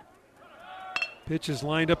 strike. Pitch is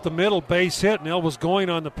lined up the middle, base hit. Nell was going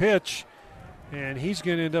on the pitch, and he's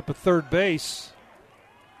going to end up at third base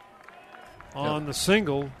on the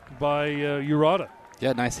single by Urata.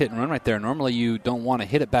 Yeah, nice hit and run right there. Normally you don't want to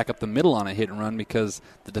hit it back up the middle on a hit and run because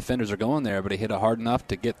the defenders are going there, but he hit it hard enough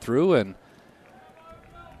to get through, and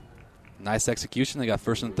nice execution. They got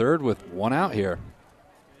first and third with 1 out here.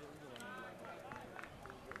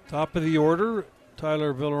 Top of the order,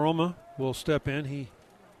 Tyler Villaroma will step in. He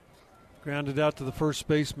grounded out to the first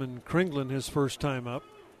baseman, Kringlen, his first time up.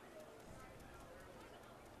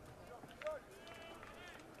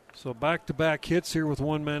 So back-to-back hits here with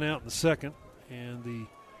 1 man out in the second. And the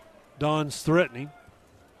Dons threatening.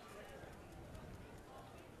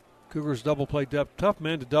 Cougars double play depth. Tough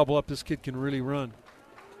man to double up. This kid can really run.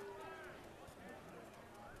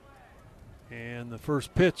 And the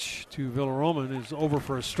first pitch to Villaroman is over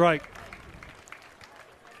for a strike.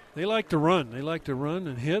 They like to run. They like to run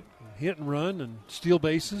and hit and run and steal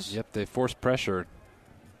bases. Yep, they force pressure.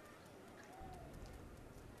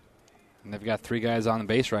 And they've got 3 guys on the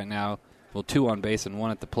base right now. Well, 2 on base and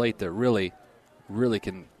 1 at the plate that really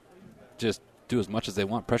can just do as much as they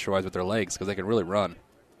want pressure-wise with their legs because they can really run.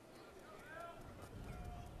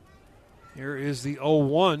 Here is the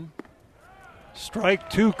 0-1. Strike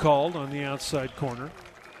 2 called on the outside corner.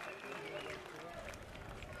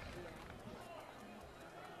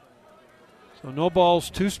 So no balls,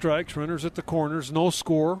 2 strikes, runners at the corners, no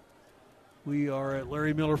score. We are at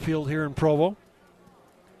Larry Miller Field here in Provo.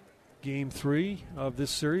 Game 3 of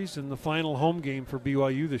this series and the final home game for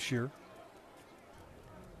BYU this year.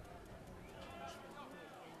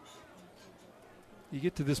 You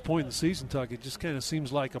get to this point in the season, Tuck, it just kind of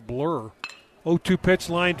seems like a blur. 0-2 pitch,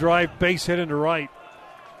 line drive, base hit into right.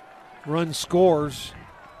 Run scores.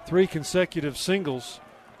 3 consecutive singles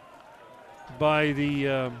by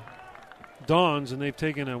the Dons, and they've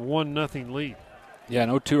taken a 1-0 lead. Yeah, an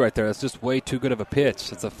 0-2 right there. That's just way too good of a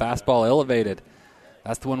pitch. It's a fastball elevated.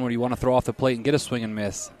 That's the one where you want to throw off the plate and get a swing and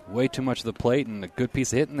miss. Way too much of the plate and a good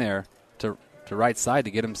piece of hitting there to right side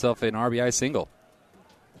to get himself an RBI single.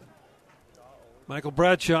 Michael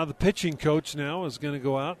Bradshaw, the pitching coach now, is going to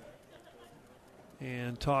go out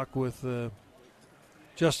and talk with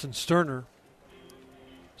Justin Sterner.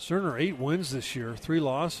 Sterner 8 wins this year, 3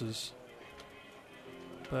 losses,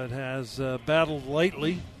 but has battled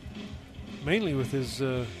lately, mainly with his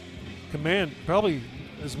command, probably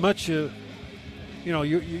as much. You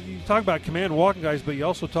talk about command walking guys, but you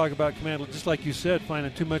also talk about command, just like you said,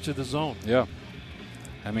 finding too much of the zone. Yeah.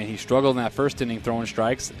 I mean, he struggled in that first inning throwing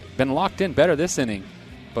strikes. Been locked in better this inning,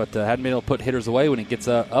 but hadn't been able to put hitters away when he gets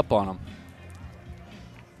up on them.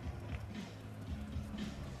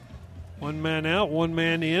 1 man out, 1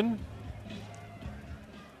 man in.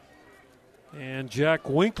 And Jack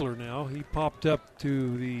Winkler now, he popped up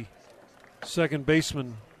to the second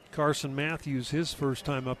baseman, Carson Matthews, his first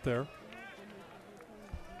time up there.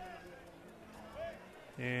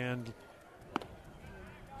 And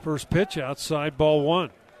first pitch outside, ball one.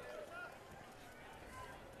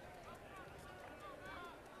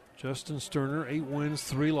 Justin Sterner, 8 wins,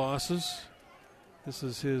 3 losses. This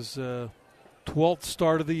is his 12th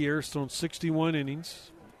start of the year. He's thrown 61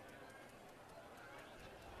 innings.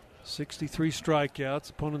 63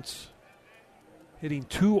 strikeouts. Opponents hitting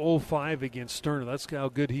 .205 against Sterner. That's how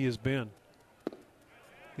good he has been.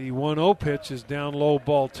 The 1-0 pitch is down low,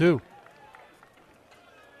 ball 2.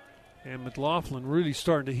 And McLaughlin really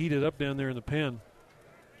starting to heat it up down there in the pen.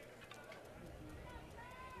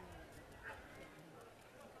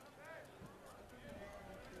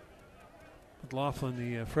 McLaughlin,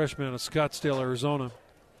 the freshman out of Scottsdale, Arizona.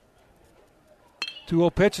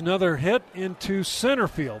 2-0 pitch, another hit into center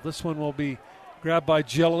field. This one will be grabbed by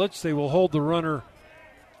Jelilich. They will hold the runner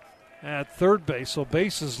at third base. So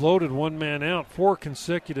bases loaded, 1 man out. 4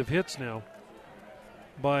 consecutive hits now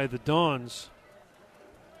by the Dons.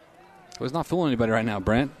 Well, he's not fooling anybody right now,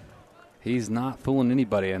 Brent. He's not fooling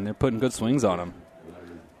anybody, and they're putting good swings on him.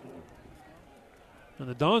 And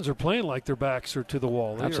the Dons are playing like their backs are to the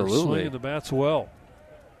wall. They Absolutely. are swinging the bats well.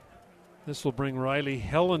 This will bring Riley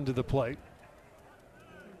Helen to the plate.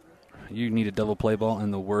 You need a double play ball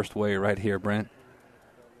in the worst way right here, Brent.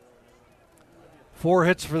 4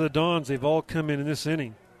 hits for the Dons. They've all come in this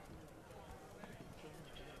inning.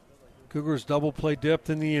 Cougars double play depth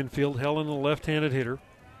in the infield. Helen, a left-handed hitter.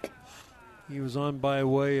 He was on by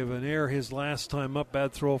way of an error his last time up.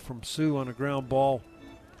 Bad throw from Sue on a ground ball.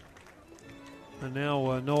 And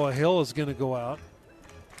now Noah Hill is going to go out.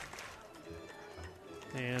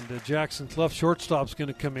 And Jackson Clough, shortstop's going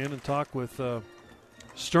to come in and talk with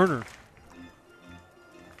Sterner.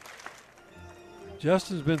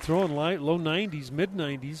 Justin's been throwing light, low 90s, mid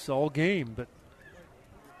 90s all game, but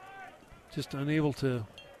just unable to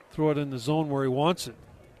throw it in the zone where he wants it.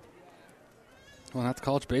 Well, that's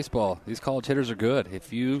college baseball. These college hitters are good.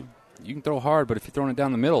 If you can throw hard, but if you're throwing it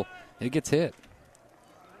down the middle, it gets hit.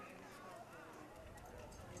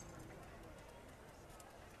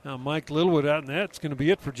 Now Mike Littlewood out, and that's going to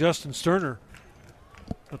be it for Justin Sterner.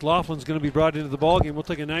 McLaughlin's going to be brought into the ballgame. We'll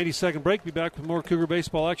take a 90-second break. Be back with more Cougar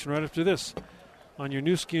baseball action right after this on your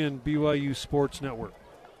new skin BYU Sports Network.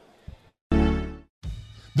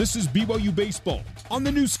 This is BYU Baseball on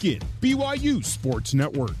the new skin BYU Sports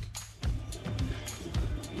Network.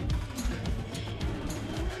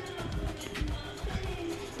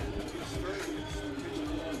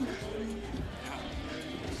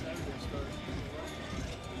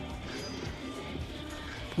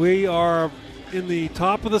 We are in the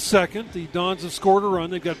top of the second. The Dons have scored a run.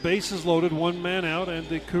 They've got bases loaded, 1 man out, and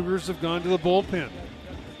the Cougars have gone to the bullpen.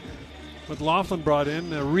 McLaughlin brought in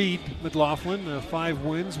Reed McLaughlin, 5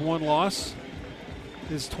 wins, 1 loss.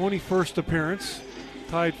 His 21st appearance,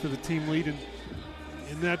 tied for the team lead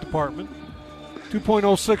in that department.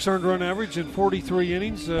 2.06 earned run average in 43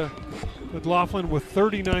 innings. McLaughlin with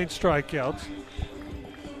 39 strikeouts.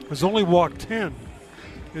 Has only walked 10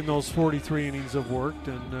 in those 43 innings of work,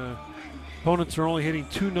 and opponents are only hitting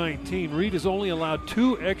 .219. Reed has only allowed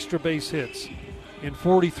 2 extra base hits in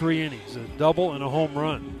 43 innings, a double and a home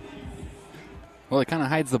run. Well, he kind of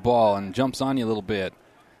hides the ball and jumps on you a little bit,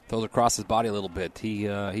 throws across his body a little bit.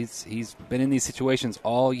 He's been in these situations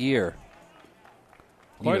all year.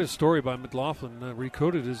 Quite a story by McLaughlin,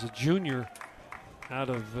 recruited as a junior out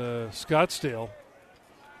of Scottsdale.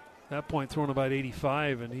 At that point, throwing about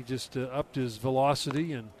 85, and he just upped his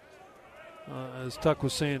velocity, and as Tuck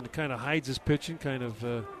was saying, kind of hides his pitching, just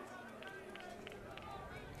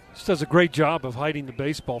does a great job of hiding the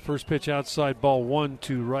baseball. First pitch outside, ball 1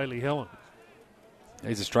 to Riley Helen.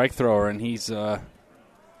 He's a strike thrower, and he's a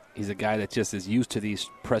guy that just is used to these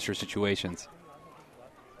pressure situations.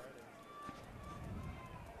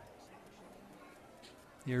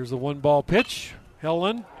 Here's the 1-ball pitch.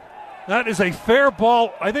 Helen. That is a fair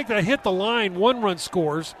ball. I think that hit the line. 1 run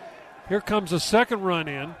scores. Here comes a second run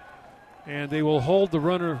in, and they will hold the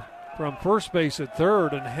runner from first base at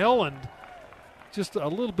third. And Helen, just a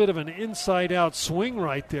little bit of an inside-out swing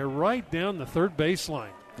right there, right down the third baseline.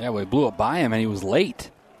 Yeah, well, he blew it by him, and he was late.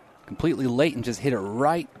 Completely late, and just hit it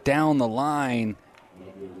right down the line.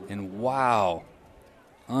 And wow,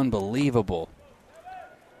 unbelievable.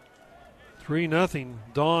 3-0,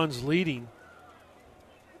 Dons leading.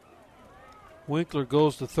 Winkler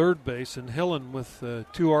goes to third base, and Helen with a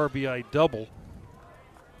 2 RBI double.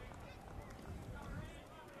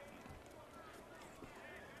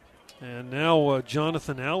 And now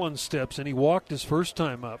Jonathan Allen steps in. He walked his first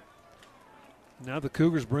time up. Now the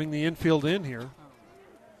Cougars bring the infield in here.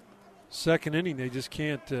 Second inning, they just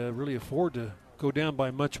can't really afford to go down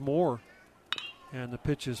by much more. And the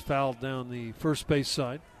pitch is fouled down the first base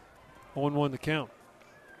side. 0-1 the count.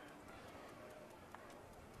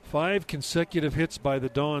 5 consecutive hits by the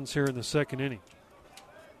Dons here in the second inning.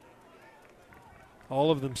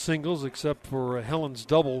 All of them singles except for Helen's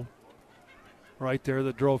double right there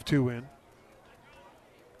that drove 2 in.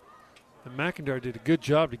 And McIntyre did a good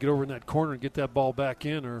job to get over in that corner and get that ball back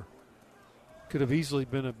in, or could have easily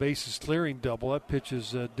been a bases clearing double. That pitch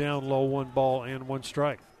is down low, 1 ball and 1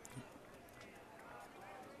 strike.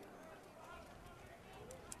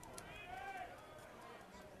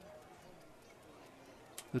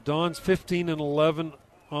 The Dons 15-11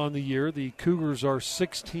 on the year. The Cougars are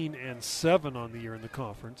 16-7 on the year in the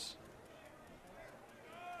conference.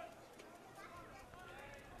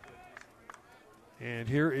 And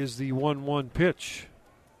here is the 1-1 pitch.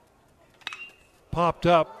 Popped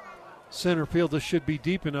up. Center field. This should be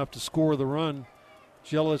deep enough to score the run.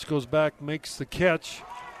 Jelic goes back, makes the catch.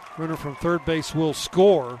 Runner from third base will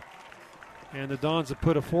score. And the Dons have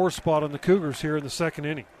put a 4 spot on the Cougars here in the second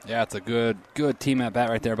inning. Yeah, it's a good team at bat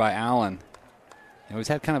right there by Allen. He's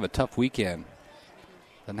had kind of a tough weekend.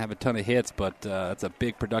 Doesn't have a ton of hits, but it's a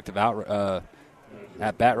big productive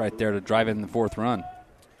at bat right there to drive in the 4th run.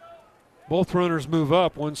 Both runners move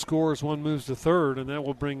up. One scores, one moves to third, and that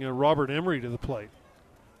will bring Robert Emery to the plate.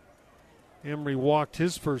 Emery walked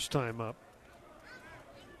his first time up.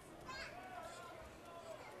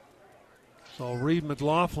 So Reed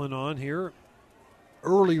McLaughlin on here.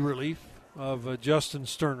 Early relief of Justin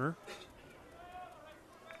Sterner.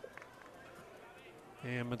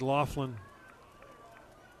 And McLaughlin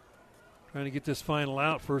trying to get this final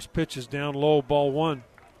out. First pitch is down low, ball 1.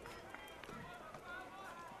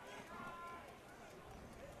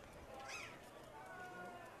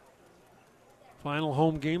 Final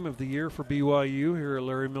home game of the year for BYU here at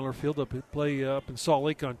Larry Miller Field. They'll play up in Salt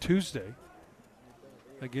Lake on Tuesday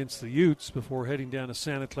against the Utes before heading down to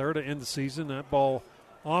Santa Clara to end the season. That ball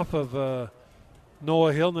off of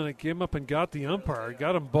Noah Hill, and then it came up and got the umpire.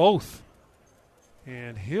 Got them both.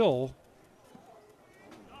 And Hill,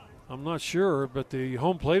 I'm not sure, but the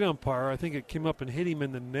home plate umpire, I think it came up and hit him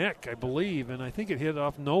in the neck, I believe. And I think it hit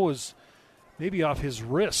off Noah's, maybe off his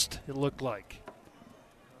wrist, it looked like.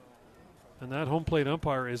 And that home plate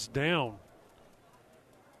umpire is down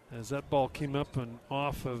as that ball came up and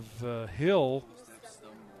off of Hill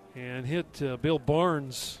and hit Bill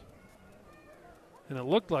Barnes. And it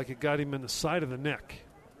looked like it got him in the side of the neck.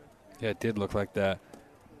 Yeah, it did look like that.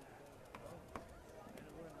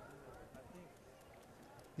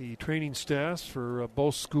 The training staffs for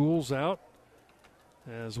both schools out,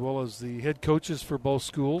 as well as the head coaches for both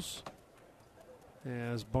schools,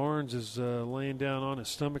 as Barnes is laying down on his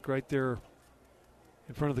stomach right there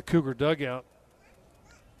in front of the Cougar dugout.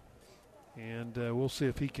 And we'll see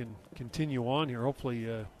if he can continue on here. Hopefully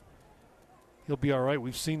he'll be all right.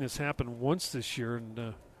 We've seen this happen once this year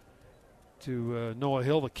and to Noah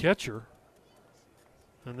Hill, the catcher.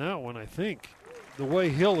 And that one, I think, the way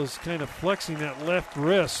Hill is kind of flexing that left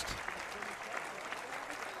wrist,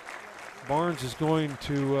 Barnes is going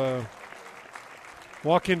to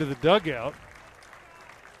walk into the dugout.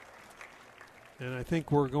 And I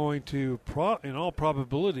think we're going to, in all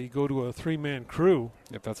probability, go to a 3-man crew.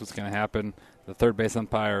 If that's what's going to happen, the third base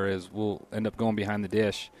umpire will end up going behind the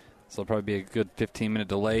dish. So it'll probably be a good 15-minute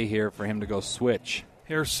delay here for him to go switch.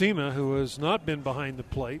 Hersema, who has not been behind the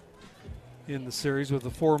plate in the series with a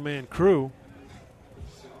 4-man crew.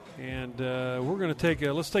 And we're going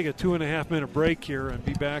to let's take a 2.5-minute break here and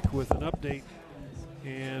be back with an update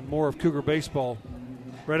and more of Cougar baseball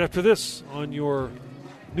right after this on your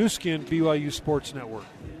Nu Skin BYU Sports Network.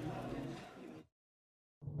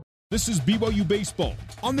 This is BYU Baseball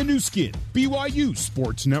on the Nu Skin BYU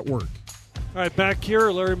Sports Network. All right, back here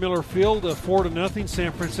at Larry Miller Field, 4-0.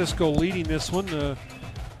 San Francisco leading this one.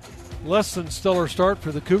 Less than stellar start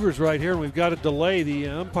for the Cougars right here. We've got a delay. The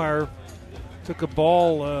umpire took a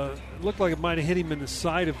ball, looked like it might have hit him in the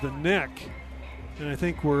side of the neck. And I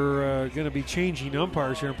think we're going to be changing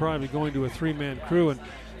umpires here and probably going to a 3-man crew. And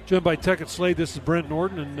joined by Tuckett Slade, this is Brent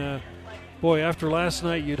Norton. And, boy, after last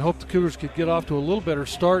night, you'd hope the Cougars could get off to a little better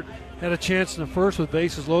start. Had a chance in the first with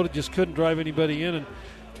bases loaded, just couldn't drive anybody in. And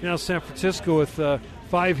now San Francisco with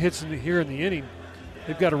 5 hits here in the inning.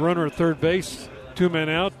 They've got a runner at third base, 2 men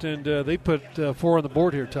out, and they put 4 on the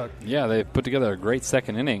board here, Tuck. Yeah, they put together a great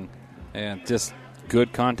second inning. And just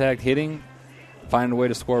good contact hitting, finding a way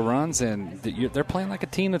to score runs. And they're playing like a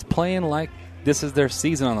team that's playing like this is their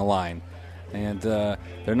season on the line. And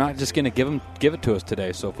they're not just going to give it to us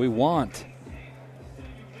today. So if we want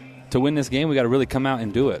to win this game, we got to really come out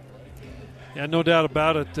and do it. Yeah, no doubt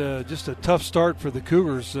about it. Just a tough start for the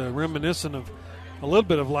Cougars, reminiscent of a little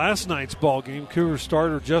bit of last night's ball game. Cougars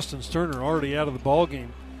starter Justin Sterner already out of the ball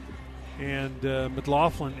game, and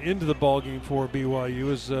McLaughlin into the ball game for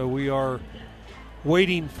BYU as we are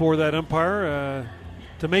waiting for that umpire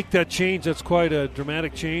to make that change. That's quite a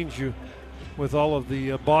dramatic change with all of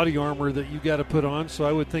the body armor that you got to put on. So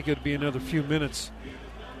I would think it'd be another few minutes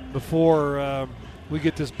before we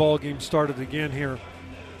get this ball game started again here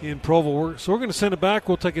in Provo. So we're going to send it back.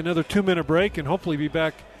 We'll take another 2-minute break and hopefully be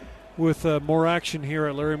back with more action here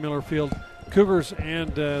at Larry Miller Field. Cougars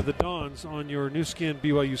and the Dons on your new skin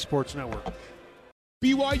BYU Sports Network.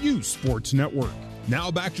 BYU Sports Network.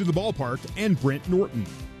 Now back to the ballpark and Brent Norton.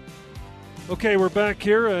 Okay, we're back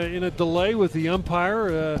here in a delay with the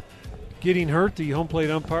umpire getting hurt, the home plate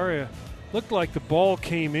umpire. Looked like the ball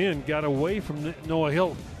came in, got away from Noah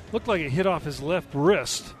Hill. Looked like it hit off his left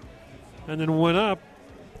wrist and then went up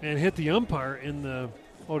and hit the umpire in the,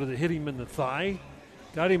 did it hit him in the thigh?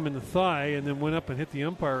 Got him in the thigh and then went up and hit the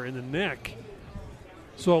umpire in the neck.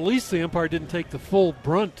 So at least the umpire didn't take the full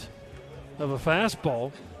brunt of a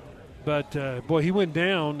fastball. But, boy, he went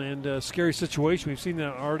down, and a scary situation. We've seen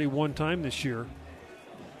that already one time this year.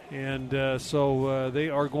 And so they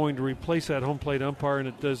are going to replace that home plate umpire, and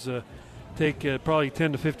it does take probably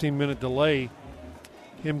 10 to 15-minute delay,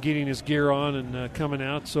 him getting his gear on and coming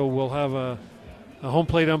out. So we'll have a home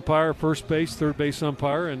plate umpire, first base, third base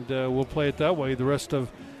umpire, and we'll play it that way the rest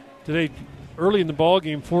of today. Early in the ball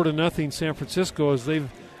game, 4-0 San Francisco, as they've,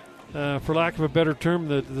 for lack of a better term,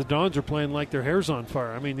 the Dons are playing like their hair's on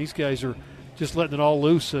fire. I mean, these guys are just letting it all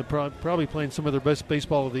loose, probably playing some of their best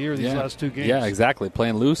baseball of the year these last two games. Yeah, exactly.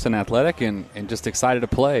 Playing loose and athletic and just excited to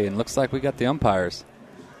play. And looks like we got the umpires.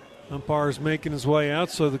 Umpire's making his way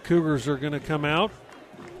out, so the Cougars are going to come out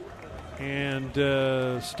and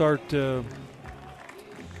start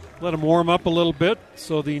let them warm up a little bit.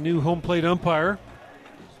 So the new home plate umpire,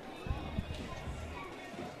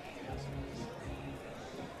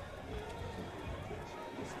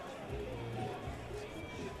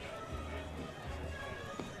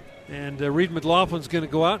 and Reed McLaughlin's going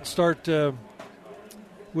to go out and start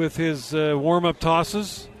with his warm-up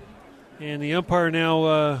tosses. And the umpire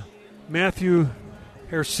now, Matthew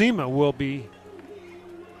Hersema, will be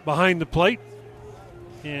behind the plate.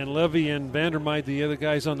 And Levy and Vandermeid, the other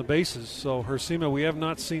guys on the bases. So Hersema, we have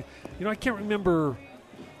not seen. I can't remember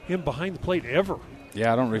him behind the plate ever.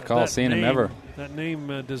 Yeah, I don't recall seeing him ever. That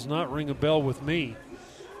name does not ring a bell with me.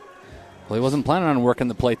 Well, he wasn't planning on working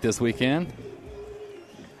the plate this weekend.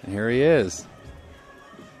 And here he is.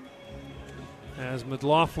 As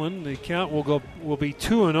McLaughlin, the count will be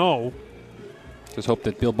 2-0. Just hope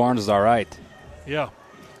that Bill Barnes is all right. Yeah.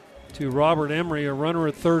 To Robert Emery, a runner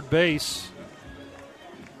at third base.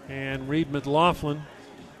 And Reed McLaughlin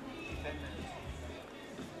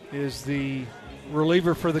is the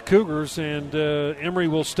reliever for the Cougars, and Emery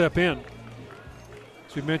will step in.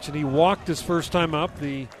 As we mentioned, he walked his first time up.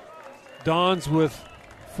 The Dons with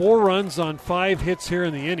 4 runs on 5 hits here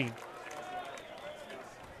in the inning.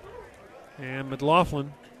 And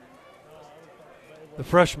McLaughlin, the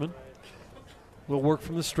freshman, will work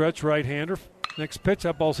from the stretch, right-hander. Next pitch,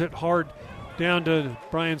 that ball's hit hard down to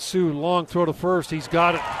Brian Sue. Long throw to first. He's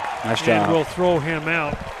got it. Nice job. And will throw him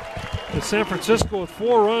out. But San Francisco with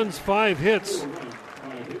 4 runs, 5 hits.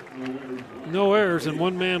 No errors and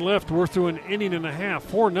 1 man left. We're through an inning and a half.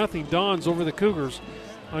 4-0 Dons over the Cougars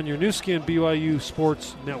on your new skin BYU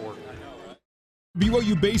Sports Network.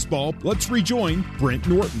 BYU baseball, let's rejoin Brent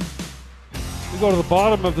Norton. We go to the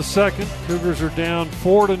bottom of the second. Cougars are down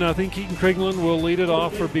 4-0. Keaton Kringland will lead it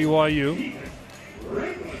off for BYU.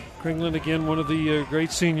 Kringland, again, one of the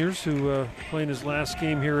great seniors who playing his last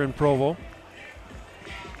game here in Provo.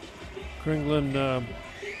 Kringland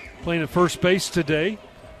playing at first base today.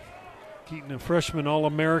 Keaton, a freshman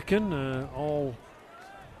All-American, all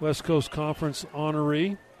West Coast Conference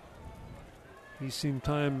honoree. He's seen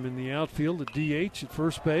time in the outfield at DH at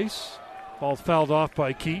first base. Ball fouled off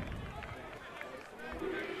by Keaton.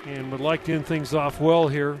 And would like to end things off well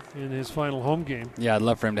here in his final home game. Yeah, I'd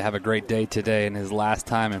love for him to have a great day today in his last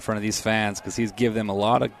time in front of these fans because he's given them a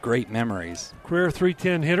lot of great memories. Career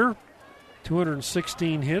 .310 hitter,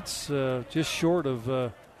 216 hits, just short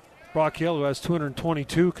of Brock Hill, who has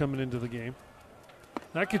 222 coming into the game.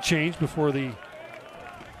 That could change before the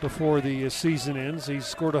season ends. He's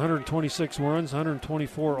scored 126 runs,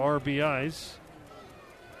 124 RBIs.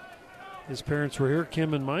 His parents were here,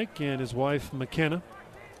 Kim and Mike, and his wife, McKenna.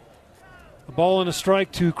 A ball and a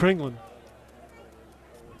strike to Kringland.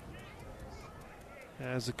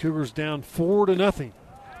 As the Cougars down 4-0.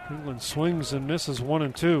 Kringland swings and misses 1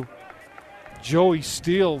 and 2. Joey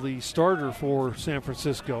Steele, the starter for San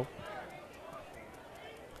Francisco.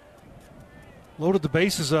 Loaded the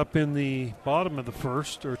bases up in the bottom of the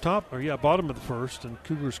first, bottom of the first, and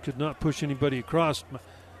Cougars could not push anybody across.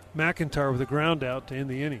 McIntyre with a ground out to end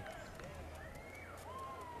the inning.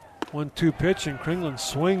 1-2 pitch, and Kringlen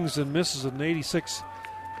swings and misses an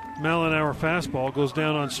 86-mile-an-hour fastball. Goes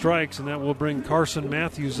down on strikes, and that will bring Carson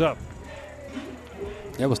Matthews up.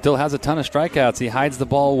 Yeah, well, still has a ton of strikeouts. He hides the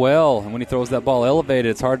ball well, and when he throws that ball elevated,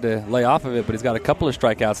 it's hard to lay off of it, but he's got a couple of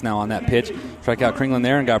strikeouts now on that pitch. Strike out Kringlen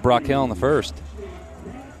there and got Brock Hill in the first.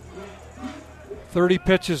 30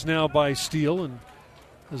 pitches now by Steele, and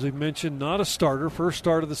as we mentioned, not a starter. First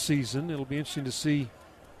start of the season. It'll be interesting to see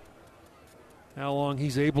how long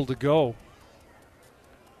he's able to go.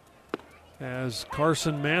 As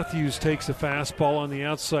Carson Matthews takes a fastball on the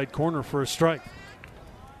outside corner for a strike.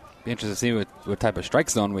 Be interested to see what type of strike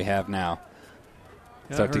zone we have now.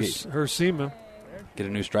 Yeah, Hersema. Get a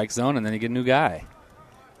new strike zone, and then you get a new guy.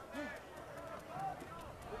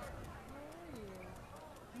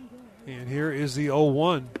 And here is the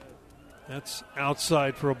 0-1. That's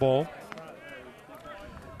outside for a ball.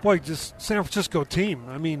 Boy, just San Francisco team.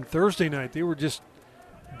 I mean, Thursday night they were just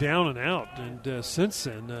down and out. And since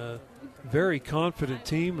then, very confident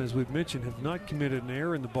team, as we've mentioned, have not committed an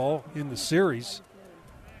error in the ball in the series.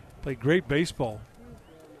 Played great baseball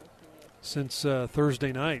since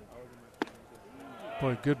Thursday night.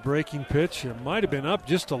 Boy, good breaking pitch. It might have been up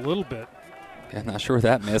just a little bit. Yeah, not sure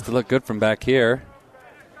that missed. It looked good from back here.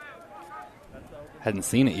 Hadn't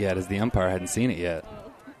seen it yet, as the umpire hadn't seen it yet.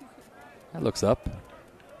 That looks up.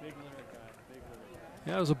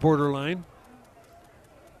 Yeah, it was a borderline.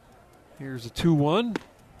 Here's a 2-1.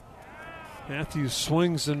 Matthews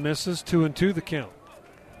swings and misses. 2-2 the count.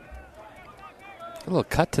 A little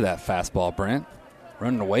cut to that fastball, Brent.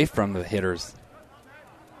 Running away from the hitters.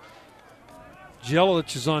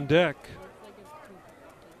 Jelilich is on deck.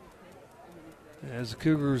 As the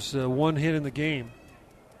Cougars one hit in the game.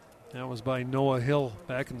 That was by Noah Hill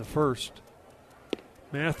back in the first.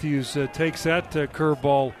 Matthews takes that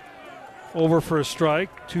curveball over for a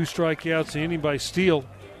strike. 2 strikeouts, the inning by Steele.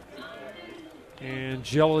 And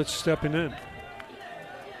Jelilich stepping in.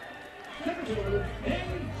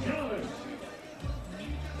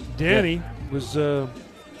 Danny was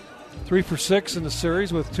 3 for 6 in the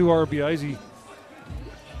series with 2 RBIs. He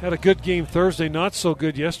had a good game Thursday, not so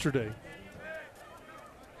good yesterday.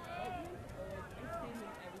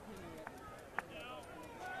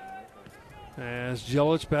 As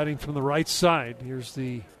Jelilich batting from the right side. Here's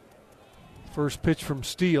the first pitch from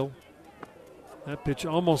Steele. That pitch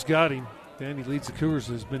almost got him. Danny leads the Cougars,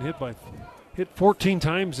 has been hit 14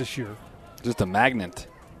 times this year. Just a magnet.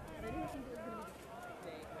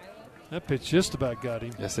 That pitch just about got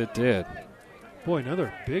him. Yes, it did. Boy,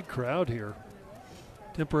 another big crowd here.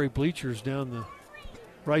 Temporary bleachers down the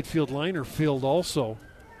right field line are filled also.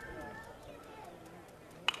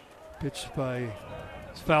 Pitch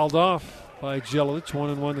fouled off by Jelilich.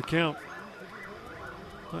 1-1 the count.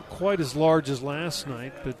 Not quite as large as last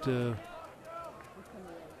night, but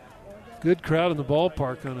good crowd in the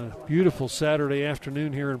ballpark on a beautiful Saturday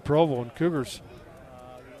afternoon here in Provo. And Cougars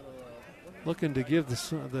looking to give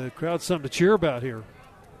the crowd something to cheer about here.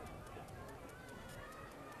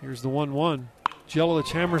 Here's the 1-1. Jelilich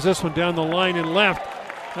hammers this one down the line and left.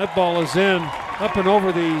 That ball is in, up and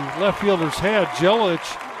over the left fielder's head.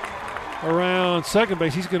 Jelilich around second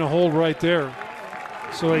base. He's going to hold right there.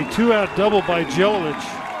 So a 2-out double by Jelilich.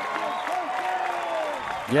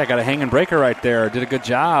 Yeah, got a hanging breaker right there. Did a good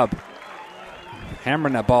job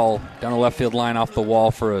hammering that ball down the left field line off the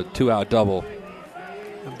wall for a 2-out double.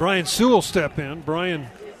 And Brian Sewell step in. Brian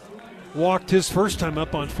walked his first time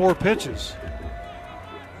up on 4 pitches.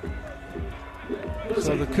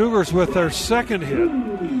 So the Cougars with their second hit.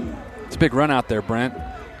 It's a big run out there, Brent,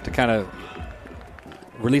 to kind of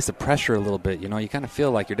release the pressure a little bit. You know, you kind of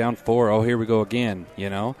feel like you're down 4. Oh, here we go again, you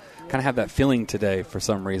know. Kind of have that feeling today for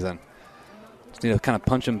some reason. Just need to kind of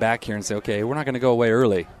punch him back here and say, okay, we're not going to go away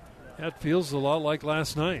early. That feels a lot like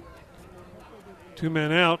last night. 2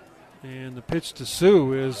 men out, and the pitch to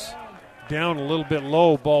Sue is down a little bit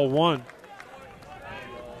low, ball 1.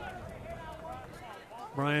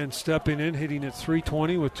 Brian stepping in, hitting at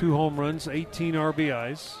 .320 with 2 home runs, 18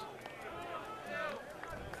 RBIs.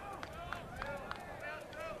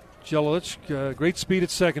 Jelilich, great speed at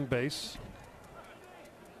second base.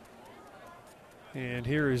 And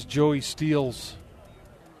here is Joey Steele's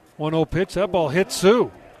 1-0 pitch. That ball hit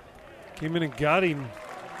Sue. Came in and got him,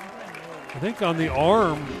 I think, on the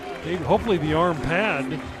arm, maybe, hopefully the arm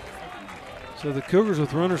pad. So the Cougars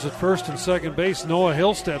with runners at first and second base. Noah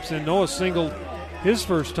Hill steps in. Noah singled his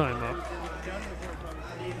first time up.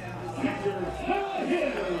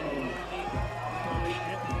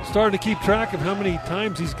 Starting to keep track of how many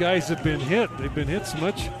times these guys have been hit. They've been hit so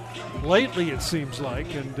much lately, it seems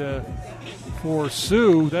like. And for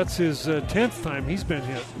Sue, that's his 10th time he's been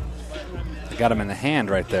hit. They got him in the hand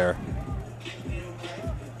right there.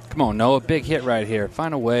 Come on, Noah. Big hit right here.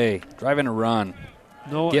 Find a way. Drive in a run.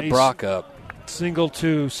 Noah, get Brock up. Single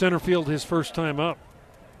to center field his first time up.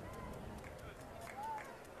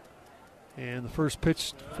 And the first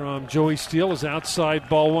pitch from Joey Steele is outside,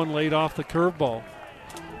 ball one, laid off the curveball.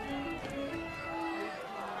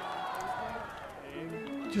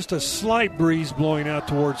 Just a slight breeze blowing out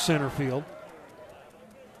towards center field.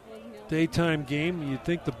 Daytime game, you'd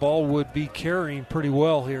think the ball would be carrying pretty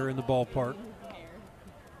well here in the ballpark.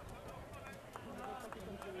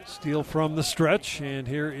 Steele from the stretch, and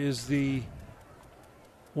here is the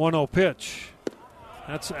 1-0 pitch.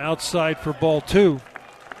 That's outside for ball two.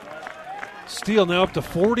 Steele now up to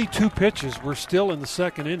 42 pitches. We're still in the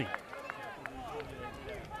second inning.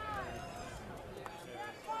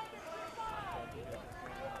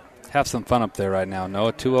 Have some fun up there right now.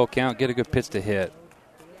 Noah, 2-0 count. Get a good pitch to hit.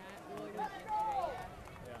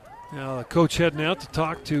 Now the coach heading out to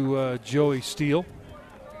talk to Joey Steele.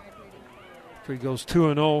 After he goes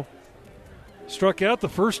 2-0. Struck out the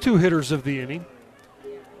first two hitters of the inning.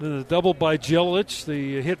 Then the double by Jelic,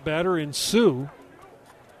 the hit batter in Sue.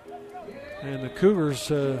 And the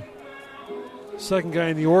Cougars, second guy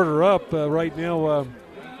in the order up right now.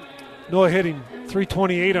 Noah hitting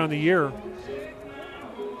 .328 on the year.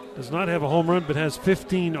 Does not have a home run, but has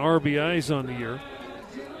 15 RBIs on the year.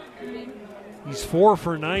 He's 4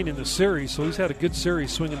 for 9 in the series, so he's had a good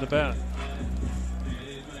series swinging the bat.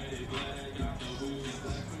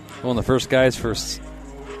 Well, and the first guys for San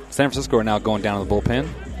Francisco are now going down to the bullpen.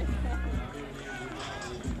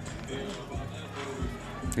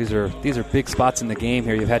 These are big spots in the game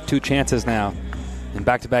here. You've had two chances now in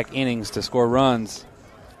back-to-back innings to score runs.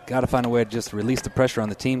 Got to find a way to just release the pressure on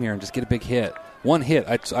the team here and just get a big hit. One hit,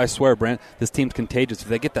 I swear, Brent, this team's contagious. If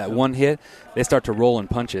they get that one hit, they start to roll in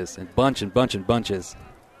punches and bunches.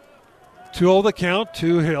 2-0 the count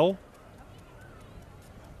to Hill.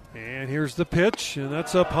 And here's the pitch, and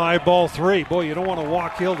that's up high, ball three. Boy, you don't want to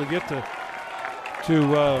walk Hill to get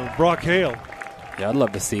to Brock Hale. Yeah, I'd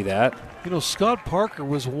love to see that. You know, Scott Parker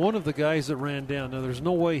was one of the guys that ran down. Now, there's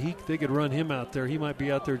no way they could run him out there. He might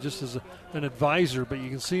be out there just as an advisor, but you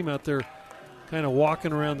can see him out there kind of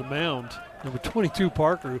walking around the mound. Number 22,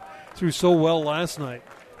 Parker, threw so well last night.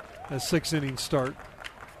 A 6-inning start.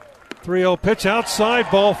 3-0 pitch outside,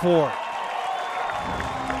 ball four.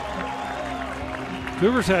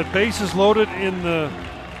 Cougars had bases loaded in the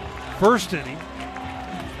first inning.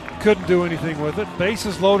 Couldn't do anything with it.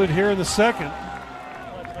 Bases loaded here in the second.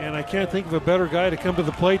 And I can't think of a better guy to come to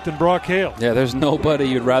the plate than Brock Hale. Yeah, there's nobody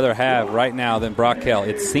you'd rather have right now than Brock Hale.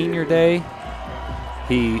 It's senior day.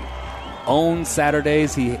 He owns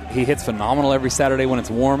Saturdays. He hits phenomenal every Saturday when it's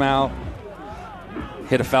warm out.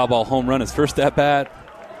 Hit a foul ball home run his first at-bat.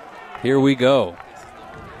 Here we go.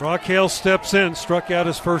 Brock Hale steps in, struck out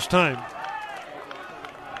his first time.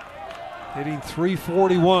 Hitting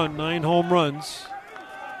 .341, 9 home runs.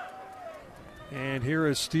 And here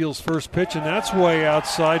is Steele's first pitch, and that's way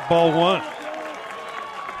outside, ball one.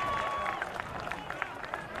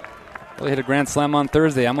 Well, he hit a grand slam on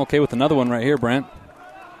Thursday. I'm okay with another one right here, Brent.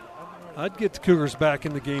 I'd get the Cougars back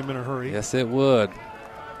in the game in a hurry. Yes, it would.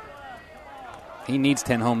 He needs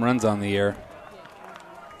 10 home runs on the year.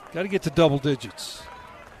 Got to get to double digits.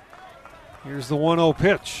 Here's the 1-0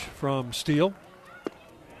 pitch from Steele.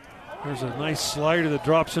 There's a nice slider that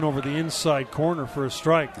drops in over the inside corner for a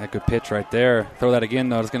strike. That good pitch right there. Throw that again,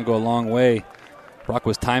 though. It's going to go a long way. Brock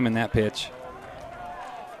was timing that pitch.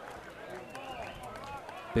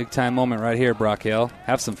 Big time moment right here, Brock Hale.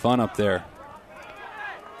 Have some fun up there.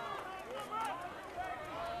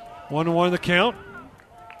 1-1 the count.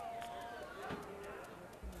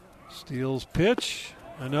 Steele's pitch.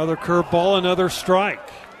 Another curveball, another strike.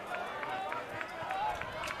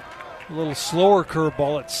 A little slower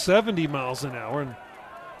curveball at 70 miles an hour, and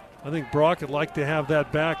I think Brock would like to have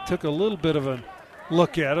that back. Took a little bit of a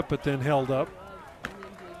look at it, but then held up.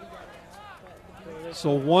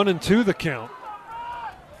 So 1-2 the count.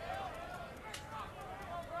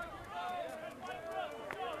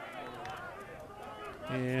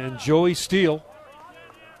 And Joey Steele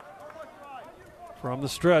from the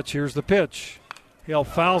stretch. Here's the pitch. Hale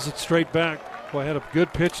fouls it straight back. Boy, had a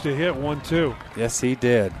good pitch to hit, 1-2. Yes, he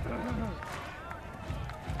did.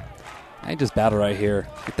 I just battle right here.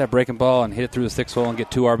 Get that breaking ball and hit it through the 6 hole and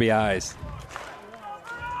get 2 RBIs.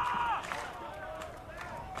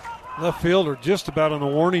 Left fielder just about on the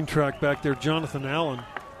warning track back there, Jonathan Allen.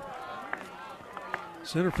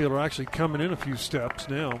 Center fielder actually coming in a few steps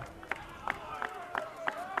now.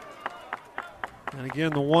 And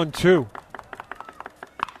again, the 1-2.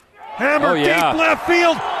 Hammer deep left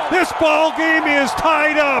field. This ball game is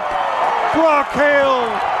tied up. Brock Hale,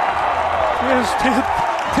 his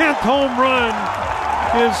 10th home run,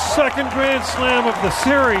 his second grand slam of the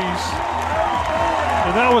series.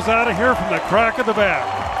 And that was out of here from the crack of the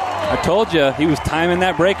bat. I told you, he was timing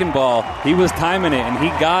that breaking ball. He was timing it, and he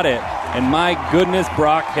got it. And my goodness,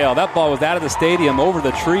 Brock Hale. That ball was out of the stadium over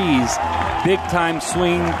the trees. Big-time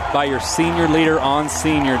swing by your senior leader on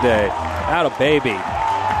senior day. Atta baby.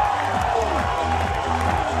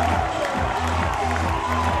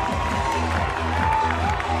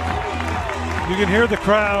 You can hear the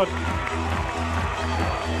crowd.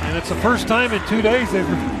 And it's the first time in 2 days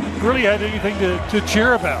they've really had anything to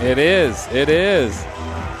cheer about. It is. It is.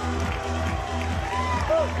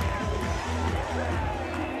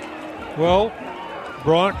 Well,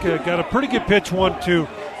 Brock got a pretty good pitch 1-2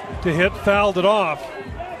 to hit, fouled it off,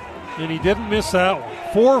 and he didn't miss that one.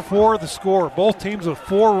 4-4 the score. Both teams with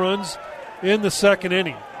 4 runs in the second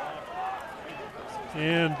inning.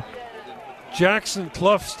 And Jackson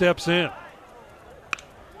Clough steps in.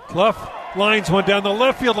 Clough lines one down the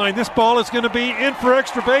left field line. This ball is going to be in for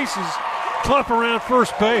extra bases. Clough around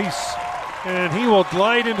first base, and he will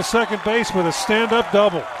glide into second base with a stand-up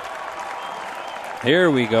double.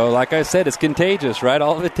 Here we go. Like I said, it's contagious, right?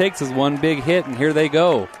 All it takes is one big hit, and here they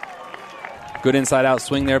go. Good inside-out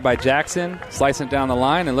swing there by Jackson. Slicing it down the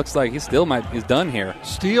line, and looks like he's done here.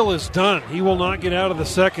 Steele is done. He will not get out of the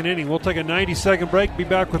second inning. We'll take a 90-second break, be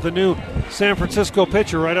back with the new San Francisco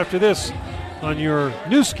pitcher right after this on your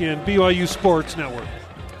new skin, BYU Sports Network.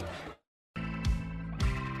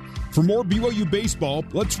 For more BYU baseball,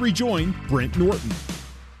 let's rejoin Brent Norton.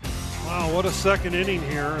 Wow, what a second inning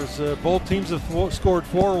here as both teams have scored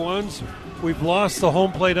 4 runs. We've lost the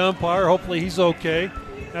home plate umpire. Hopefully he's okay.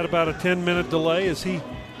 Had about a 10-minute delay as he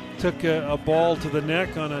took a ball to the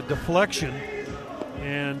neck on a deflection.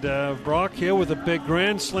 And Brock Hill with a big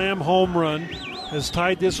grand slam home run has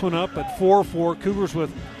tied this one up at 4-4. Cougars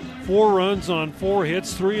with 4 runs on 4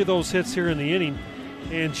 hits, 3 of those hits here in the inning.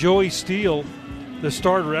 And Joey Steele, the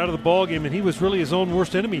starter, out of the ballgame, and he was really his own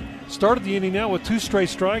worst enemy. Started the inning out with 2 straight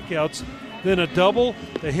strikeouts, then a double,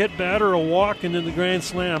 a hit batter, a walk, and then the grand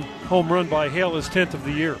slam home run by Hale, his 10th of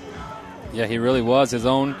the year. Yeah, he really was his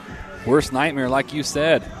own worst nightmare, like you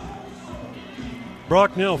said.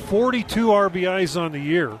 Brock now 42 RBIs on the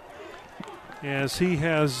year, as he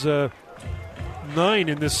has 9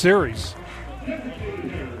 in this series.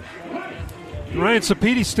 Ryan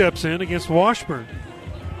Sapedi steps in against Washburn,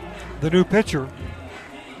 the new pitcher.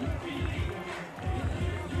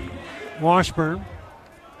 Washburn,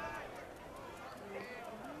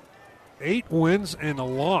 8 wins and a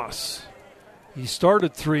loss. He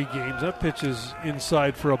started 3 games. That pitch is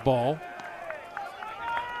inside for a ball.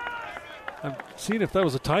 I'm seeing if that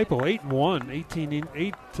was a typo. 8-1,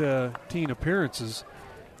 18 appearances.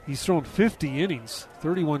 He's thrown 50 innings,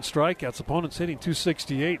 31 strikeouts. Opponents hitting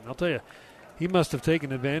 268. And I'll tell you, he must have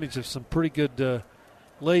taken advantage of some pretty good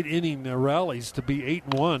late inning rallies to be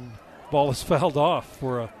 8-1. Ball is fouled off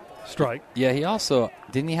for a strike. Yeah, he also,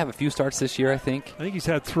 didn't he have a few starts this year, I think? I think he's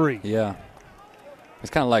had 3. Yeah. It's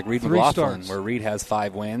kind of like Reed 3 McLaughlin, starts. where Reed has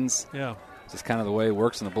 5 wins. Yeah. It's just kind of the way it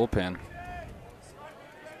works in the bullpen.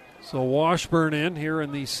 So Washburn in here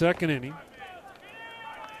in the second inning.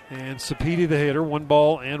 And Sapedi the hitter, 1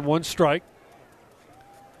 ball and 1 strike.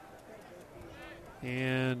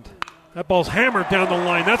 And that ball's hammered down the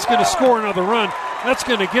line. That's going to score another run. That's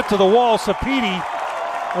going to get to the wall. Sapedi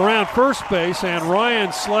around first base, and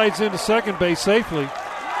Ryan slides into second base safely.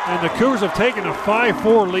 And the Cougars have taken a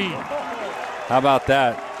 5-4 lead. How about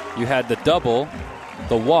that? You had the double,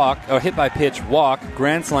 the walk, or hit by pitch, walk,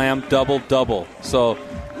 grand slam, double. So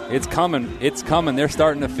it's coming. It's coming. They're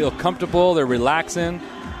starting to feel comfortable. They're relaxing.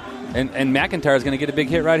 And McIntyre is going to get a big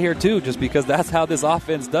hit right here, too, just because that's how this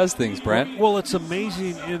offense does things, Brent. Well, it's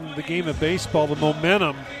amazing in the game of baseball, the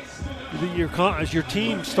momentum. As your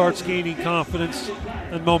team starts gaining confidence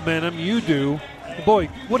and momentum, you do. Boy,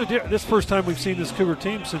 this first time we've seen this Cougar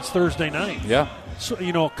team since Thursday night. Yeah. So,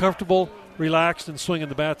 comfortable, relaxed, and swinging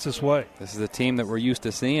the bats this way. This is a team that we're used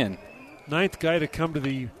to seeing. 9th guy to come to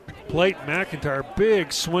the plate, McIntyre.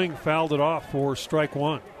 Big swing, fouled it off for strike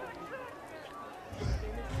 1.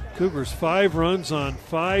 Cougars 5 runs on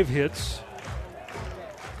 5 hits.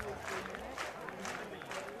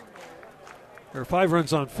 Or 5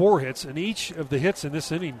 runs on 4 hits, and each of the hits in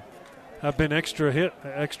this inning have been extra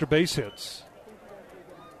base hits.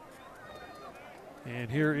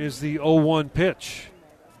 And here is the 0-1 pitch.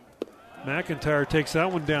 McIntyre takes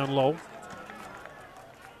that one down low.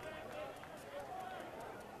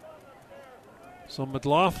 So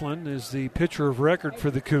McLaughlin is the pitcher of record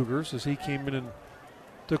for the Cougars as he came in and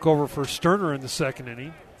took over for Sterner in the second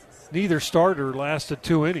inning. Neither starter lasted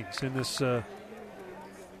 2 innings in this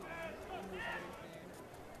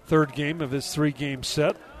third game of his 3-game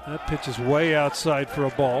set. That pitch is way outside for a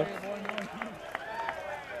ball.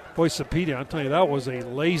 Boy, Cepeda, I'll tell you, that was a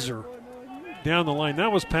laser down the line.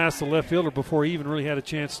 That was past the left fielder before he even really had a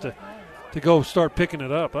chance to go start picking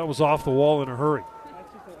it up. That was off the wall in a hurry.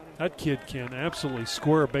 That kid can absolutely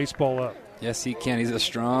square a baseball up. Yes, he can. He's a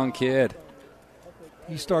strong kid.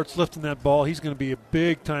 He starts lifting that ball, he's going to be a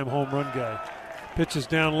big-time home run guy. Pitches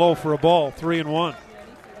down low for a ball, 3-1.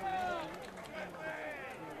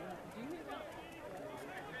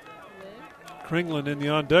 Kringlen in the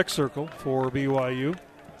on-deck circle for BYU.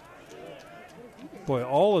 Boy,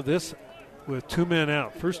 all of this with 2 men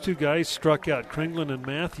out. First 2 guys struck out, Kringlen and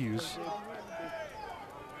Matthews.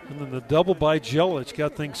 And then the double by Jelic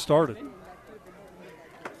got things started.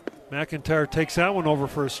 McIntyre takes that one over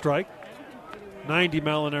for a strike.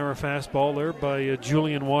 90-mile-an-hour fastball there by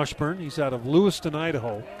Julian Washburn. He's out of Lewiston,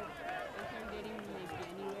 Idaho.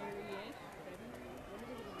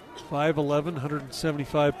 5'11",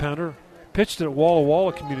 175-pounder. Pitched at Walla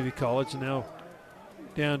Walla Community College and now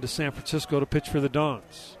down to San Francisco to pitch for the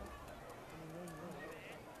Dons.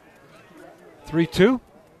 3-2.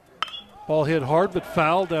 Ball hit hard but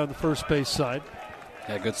foul down the first base side.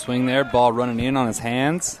 Yeah, good swing there. Ball running in on his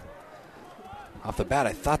hands. Off the bat,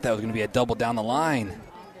 I thought that was going to be a double down the line.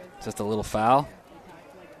 Just a little foul.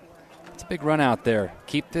 It's a big run out there.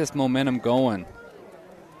 Keep this momentum going.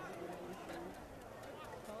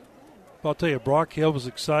 I'll tell you, Brock Hill was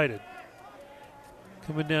excited.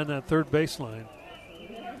 Coming down that third baseline.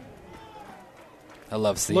 I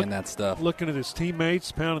love seeing that stuff. Looking at his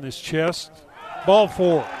teammates, pounding his chest. Ball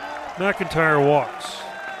 4. McIntyre walks.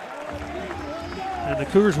 And the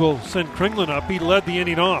Cougars will send Kringlen up. He led the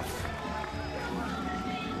inning off.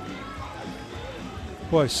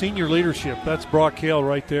 Boy, senior leadership. That's Brock Hale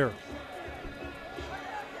right there.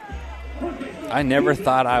 I never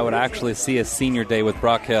thought I would actually see a senior day with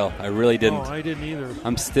Brock Hill. I really didn't. Oh, I didn't either.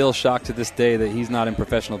 I'm still shocked to this day that he's not in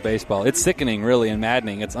professional baseball. It's sickening, really, and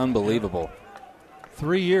maddening. It's unbelievable.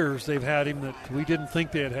 3 years they've had him that we didn't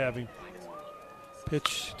think they'd have him.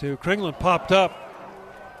 Pitch to Kringlen popped up.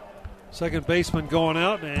 Second baseman going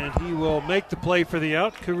out, and he will make the play for the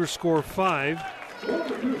out. Cougars score 5.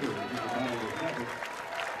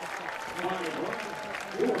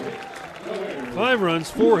 Five runs,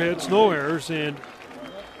 4 hits, no errors, and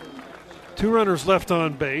 2 runners left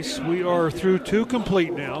on base. We are through 2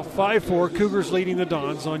 complete now. 5-4, Cougars leading the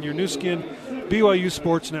Dons on your new skin BYU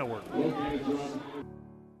Sports Network.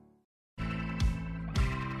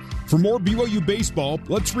 For more BYU baseball,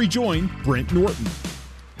 let's rejoin Brent Norton.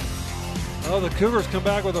 Well, the Cougars come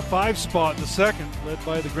back with a 5 spot in the second, led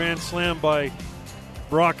by the grand slam by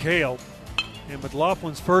Brock Hale. And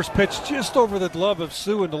McLaughlin's first pitch just over the glove of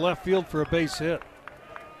Sue into left field for a base hit.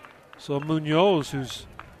 So Munoz, who's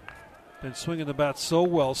been swinging the bat so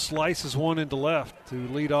well, slices one into left to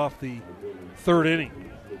lead off the third inning.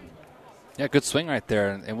 Yeah, good swing right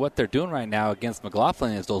there. And what they're doing right now against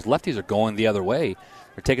McLaughlin is those lefties are going the other way.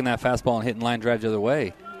 They're taking that fastball and hitting line drive the other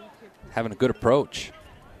way. Having a good approach.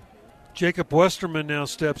 Jacob Westerman now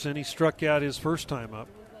steps in. He struck out his first time up.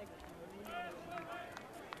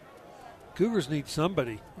 Cougars need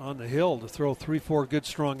somebody on the hill to throw 3-4 good,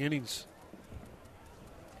 strong innings.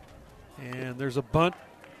 And there's a bunt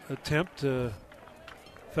attempt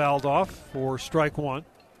fouled off for strike 1.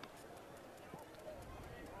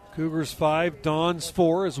 Cougars 5, Dons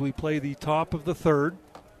 4 as we play the top of the third.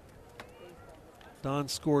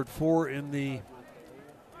 Dons scored 4 in the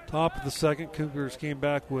top of the second. Cougars came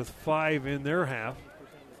back with 5 in their half.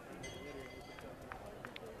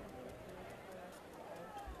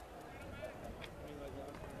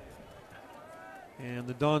 And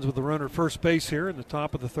the Dons with the runner at first base here in the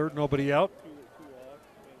top of the third, nobody out.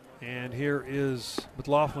 And here is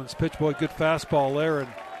McLaughlin's pitch. Boy, good fastball there, and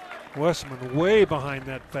Westman way behind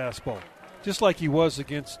that fastball, just like he was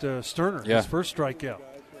against Sterner, his first strikeout.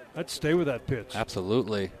 I'd stay with that pitch.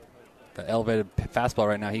 Absolutely. The elevated fastball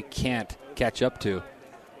right now he can't catch up to.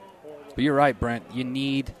 But you're right, Brent. You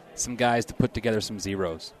need some guys to put together some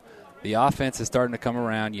zeros. The offense is starting to come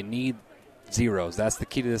around. You need zeros. That's the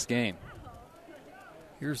key to this game.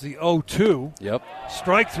 Here's the 0-2. Yep.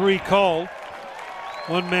 Strike 3 called.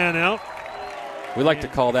 1 man out. We like to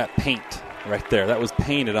call that paint right there. That was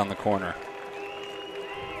painted on the corner.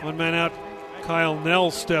 1 man out. Kyle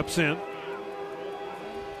Nell steps in.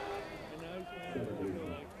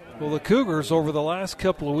 Well, the Cougars over the last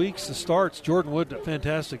couple of weeks, the starts, Jordan Wood, a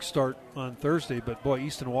fantastic start on Thursday, but boy,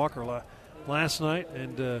 Easton Walker last night,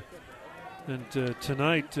 and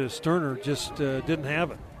tonight Sterner just didn't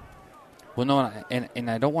have it. Well, no, and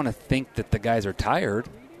I don't want to think that the guys are tired,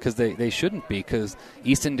 because they shouldn't be, because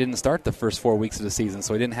Easton didn't start the first 4 weeks of the season,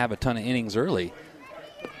 so he didn't have a ton of innings early.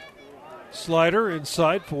 Slider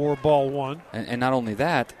inside for ball one. And not only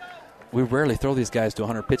that, we rarely throw these guys to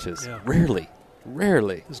 100 pitches. Yeah.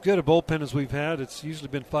 Rarely. As good a bullpen as we've had, it's usually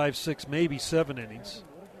been 5, 6, maybe 7 innings.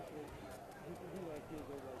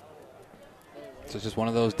 So it's just one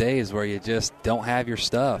of those days where you just don't have your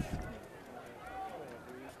stuff.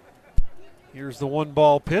 Here's the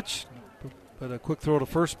 1-ball pitch, but a quick throw to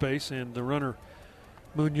first base, and the runner,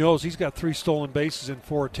 Munoz, he's got 3 stolen bases in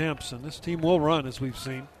 4 attempts, and this team will run, as we've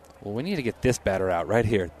seen. Well, we need to get this batter out right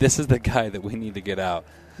here. This is the guy that we need to get out.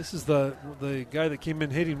 This is the guy that came in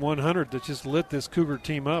hitting 100 that just lit this Cougar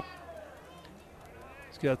team up.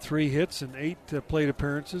 He's got 3 hits and 8 plate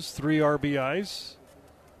appearances, 3 RBIs,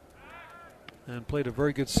 and played a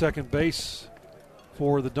very good second base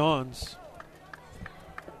for the Dons.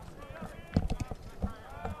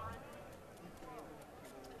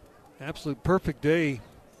 Absolute perfect day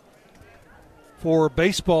for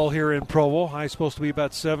baseball here in Provo. High supposed to be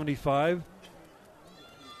about 75.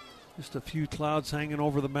 Just a few clouds hanging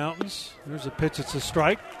over the mountains. There's a pitch. It's a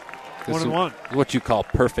strike. 1-1. What you call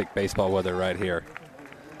perfect baseball weather right here.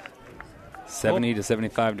 70 to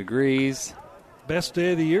 75 degrees. Best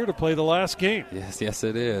day of the year to play the last game. Yes,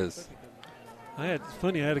 it is. It's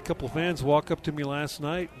funny. I had a couple of fans walk up to me last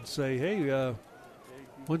night and say, "Hey,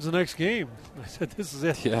 when's the next game?" I said, "This is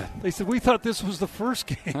it." Yeah. They said, "We thought this was the first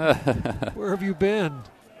game." Where have you been?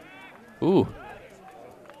 Ooh.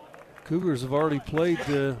 Cougars have already played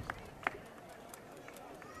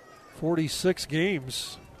 46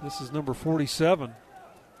 games. This is number 47.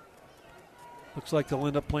 Looks like they'll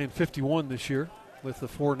end up playing 51 this year with the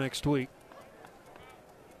 4 next week.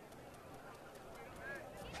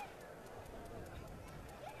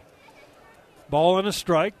 Ball and a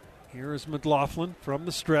strike. Here is McLaughlin from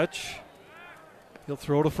the stretch. He'll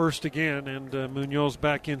throw to first again, and Munoz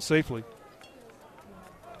back in safely.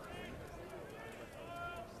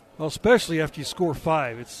 Well, especially after you score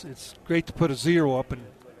 5, it's great to put a 0 up and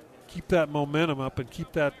keep that momentum up and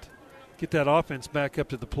get that offense back up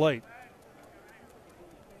to the plate.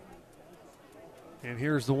 And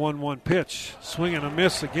here's the 1-1 pitch. Swing and a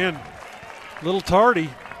miss again. A little tardy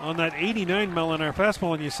on that 89 mile-an-hour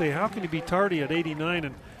fastball, and you say, how can he be tardy at 89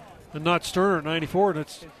 and not Sterner at 94? And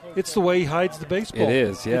it's the way he hides the baseball. It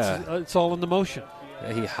is, yeah. It's all in the motion.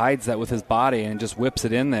 Yeah, he hides that with his body and just whips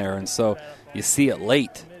it in there, and so you see it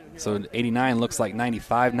late. So 89 looks like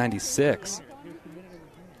 95, 96.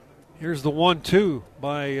 Here's the 1-2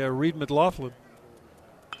 by Reed McLaughlin.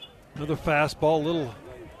 Another fastball, a little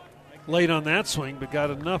late on that swing, but got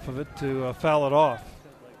enough of it to foul it off.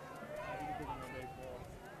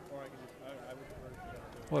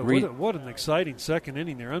 Boy, what an exciting second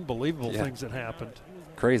inning there. Unbelievable things that happened.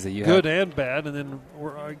 Crazy. Good and bad. And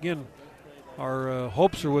then, our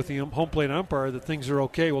hopes are with the home plate umpire that things are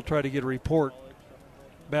okay. We'll try to get a report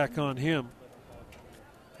back on him,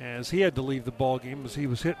 as he had to leave the ball game as he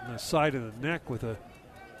was hitting the side of the neck with a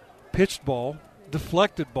pitched ball,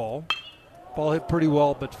 deflected ball. Ball hit pretty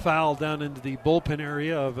well, but fouled down into the bullpen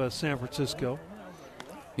area of San Francisco.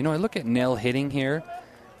 You know, I look at Nell hitting here,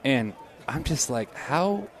 and I'm just like,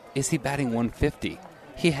 how is he batting 150?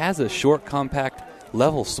 He has a short, compact,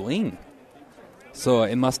 level swing. So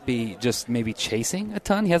it must be just maybe chasing a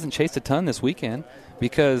ton. He hasn't chased a ton this weekend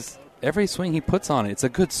because every swing he puts on it, it's a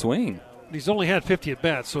good swing. He's only had 50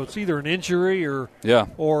 at-bats, so it's either an injury or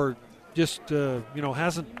just,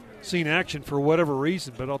 hasn't seen action for whatever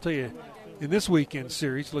reason. But I'll tell you, in this weekend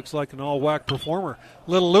series, looks like an all-whack performer.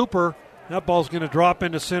 Little looper, that ball's going to drop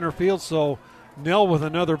into center field, so Nell with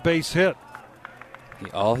another base hit.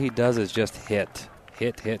 All he does is just hit.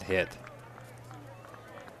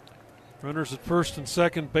 Runners at first and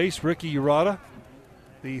second base, Ricky Urata.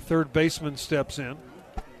 The third baseman steps in.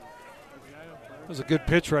 That was a good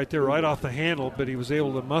pitch right there, right off the handle, but he was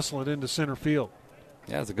able to muscle it into center field.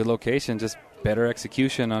 Yeah, it's a good location, just better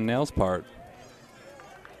execution on Nell's part.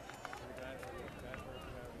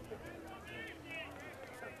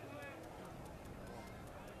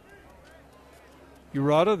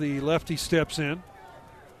 Urata, the lefty, steps in.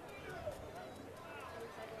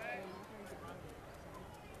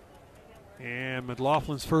 And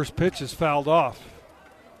McLaughlin's first pitch is fouled off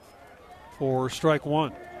for strike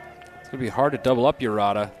 1. It's going to be hard to double up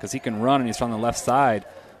Urata because he can run and he's from the left side,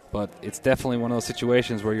 but it's definitely one of those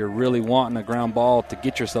situations where you're really wanting a ground ball to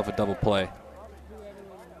get yourself a double play.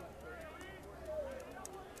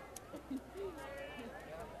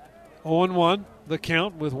 0-1, the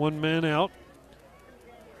count with one man out.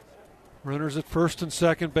 Runners at first and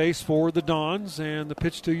second base for the Dons, and the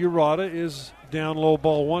pitch to Urata is down low,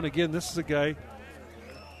 ball one. Again, this is a guy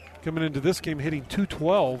coming into this game hitting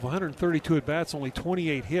 .212, 132 at-bats, only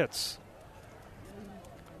 28 hits.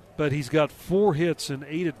 But he's got 4 hits and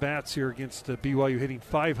 8 at-bats here against BYU, hitting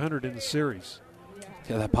 .500 in the series.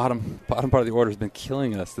 Yeah, that bottom part of the order has been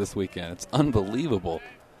killing us this weekend. It's unbelievable.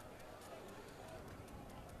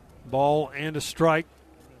 Ball and a strike.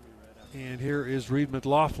 And here is Reed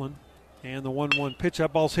McLaughlin. And the 1-1 pitch.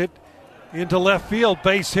 That ball's hit into left field.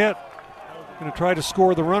 Base hit. Going to try to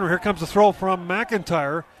score the runner. Here comes the throw from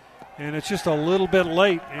McIntyre. And it's just a little bit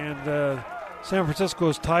late. And San Francisco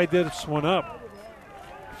has tied this one up.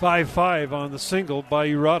 5-5 on the single by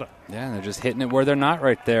Urata. Yeah, and they're just hitting it where they're not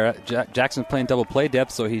right there. Jackson's playing double play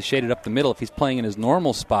depth, so he's shaded up the middle. If he's playing in his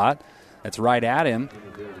normal spot, that's right at him.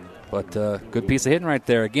 But good piece of hitting right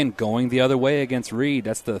there. Again, going the other way against Reed.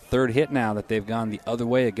 That's the third hit now that they've gone the other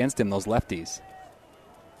way against him, those lefties.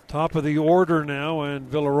 Top of the order now, and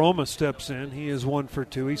Villaroma steps in. He is 1 for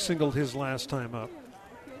 2. He singled his last time up.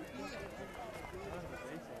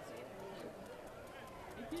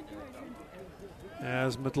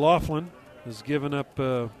 As McLaughlin has given up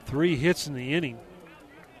 3 hits in the inning.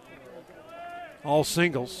 All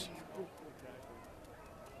singles.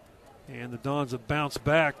 And the Dons have bounced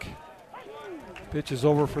back. Pitch is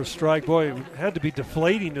over for a strike. Boy, it had to be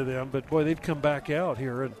deflating to them, but boy, they've come back out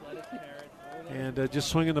here and just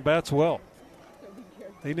swinging the bats well.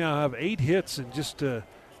 They now have 8 hits in just 2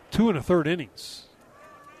 1/3 innings.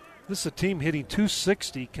 This is a team hitting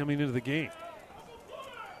 .260 coming into the game.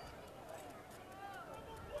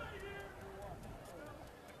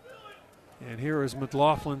 And here is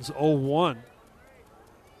McLaughlin's 0-1.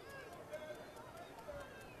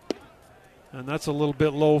 And that's a little bit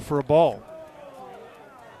low for a ball.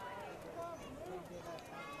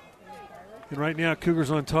 And right now, Cougars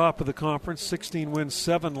on top of the conference, 16 wins,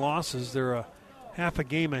 7 losses. They're a half a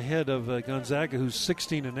game ahead of Gonzaga, who's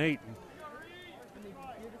 16-8.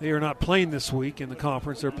 They are not playing this week in the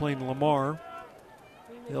conference. They're playing Lamar.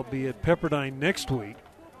 They'll be at Pepperdine next week.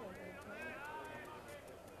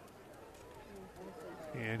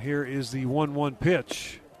 And here is the 1-1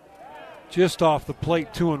 pitch. Just off the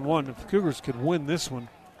plate, 2-1. If the Cougars could win this one,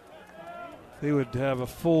 they would have a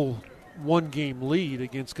full 1-game lead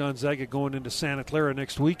against Gonzaga going into Santa Clara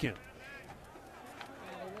next weekend.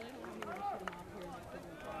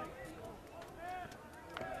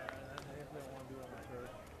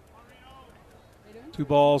 Two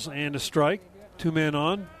balls and a strike. 2 men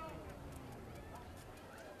on.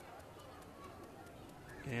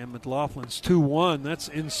 And McLaughlin's 2-1. That's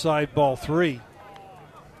inside ball 3.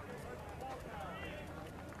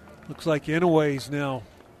 Looks like Inoue's now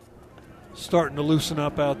starting to loosen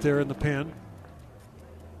up out there in the pen.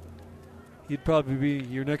 He'd probably be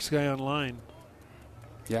your next guy on line.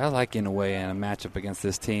 Yeah, I like Inoue in a matchup against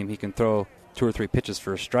this team. He can throw 2 or 3 pitches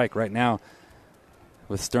for a strike. Right now,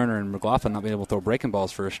 with Sterner and McLaughlin not being able to throw breaking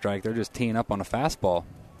balls for a strike, they're just teeing up on a fastball.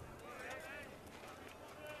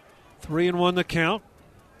 3-1 the count.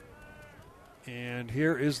 And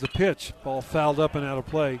here is the pitch. Ball fouled up and out of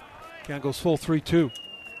play. Count goes full 3-2.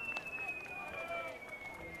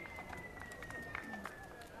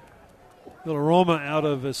 Villaroma out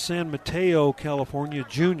of San Mateo, California,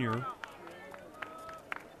 junior.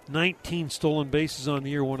 19 stolen bases on the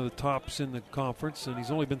year, one of the tops in the conference, and he's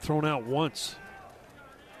only been thrown out once.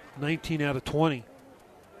 19 out of 20.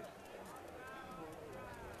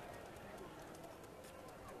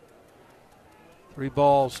 Three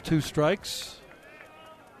balls, 2 strikes.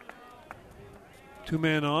 2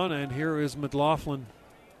 men on, and here is McLaughlin.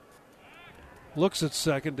 Looks at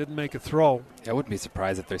second, didn't make a throw. I wouldn't be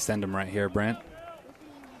surprised if they send him right here, Brent.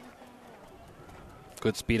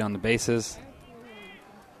 Good speed on the bases.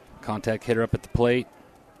 Contact hitter up at the plate.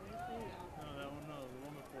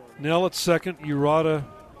 Nell at second, Urata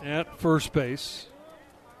at first base.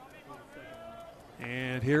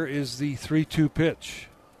 And here is the 3-2 pitch.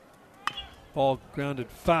 Ball grounded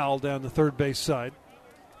foul down the third base side.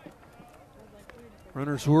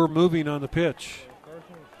 Runners were moving on the pitch.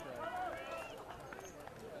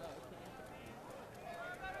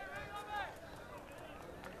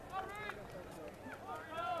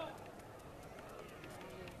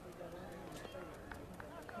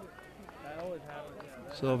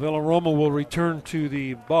 So Villaroma will return to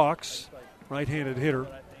the box, right-handed hitter.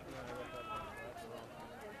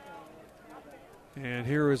 And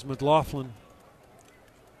here is McLaughlin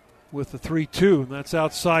with the 3-2, and that's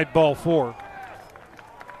outside ball 4.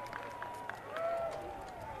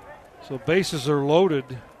 So bases are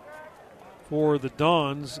loaded for the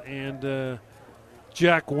Dons, and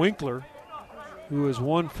Jack Winkler, who is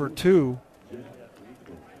 1 for 2,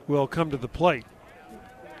 will come to the plate.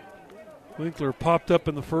 Winkler popped up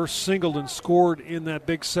in the first, singled and scored in that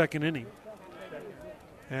big second inning,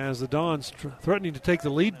 as the Dons threatening to take the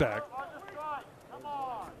lead back.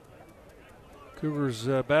 Cougars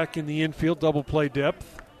back in the infield, double play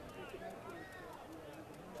depth.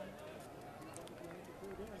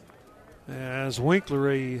 As Winkler,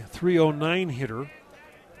 a .309 hitter,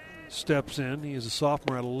 steps in. He is a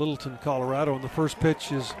sophomore out of Littleton, Colorado, and the first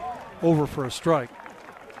pitch is over for a strike.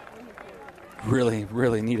 Really,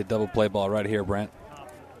 really need a double play ball right here, Brent.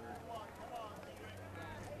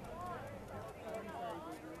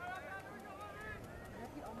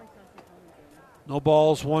 No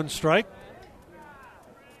balls, 1 strike.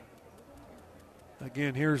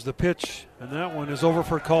 Again, here's the pitch, and that one is over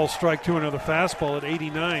for a call, strike 2, another fastball at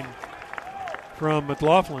 89 from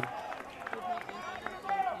McLaughlin.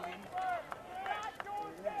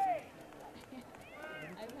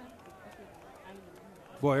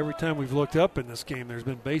 Boy, every time we've looked up in this game, there's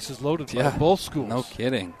been bases loaded by both schools. No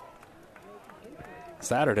kidding.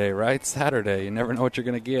 Saturday, right? Saturday. You never know what you're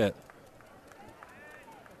going to get.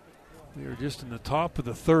 We are just in the top of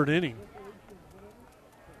the 3rd inning.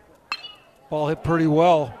 Ball hit pretty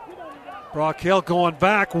well. Brock Hale going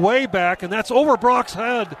back, way back, and that's over Brock's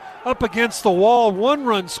head, up against the wall. 1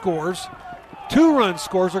 run scores. 2 run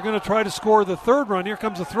scores. They're going to try to score the 3rd run. Here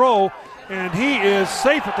comes a throw, and he is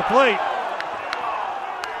safe at the plate.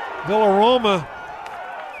 Villaroma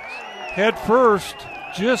head first,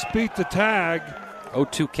 just beat the tag.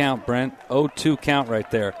 0-2 count, Brent. 0-2 count right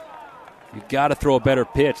there. You've got to throw a better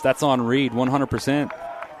pitch. That's on Reed, 100%.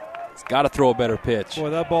 He's got to throw a better pitch.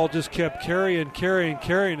 Boy, that ball just kept carrying,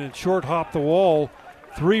 and short hopped the wall.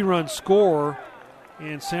 3-run score,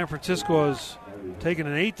 and San Francisco has taken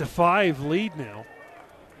an 8-5 lead now.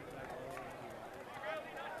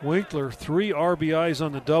 Winkler, 3 RBIs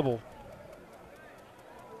on the double.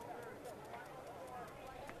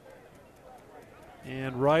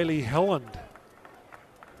 And Riley Helland.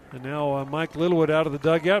 And now Mike Littlewood out of the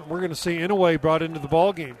dugout. We're going to see Inouye brought into the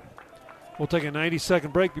ball game. We'll take a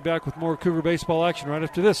 90-second break. Be back with more Cougar baseball action right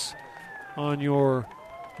after this on your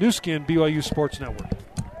new skin BYU Sports Network.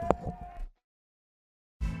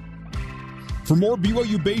 For more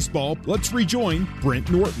BYU baseball, let's rejoin Brent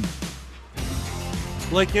Norton.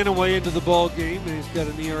 Blake Inouye into the ball game, and he's got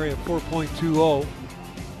an ERA of 4.20.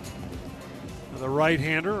 The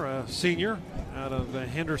right-hander, a senior out of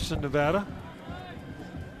Henderson, Nevada.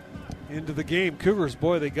 Into the game. Cougars,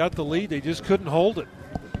 boy, they got the lead. They just couldn't hold it.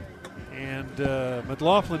 And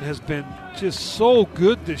McLaughlin has been just so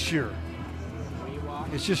good this year.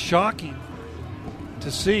 It's just shocking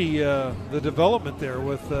to see the development there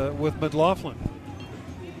with McLaughlin.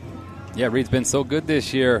 Yeah, Reed's been so good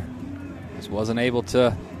this year. Just wasn't able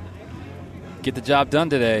to get the job done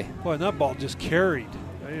today. Boy, and that ball just carried.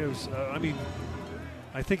 It was,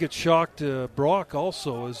 I think it shocked Brock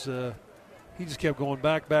also as he just kept going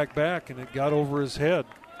back, and it got over his head.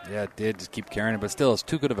 Yeah, it did. Just keep carrying it. But still, it's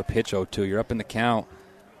too good of a pitch, 0-2. You're up in the count.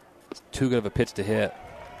 It's too good of a pitch to hit.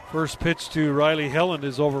 First pitch to Riley Helland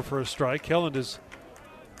is over for a strike. Helland is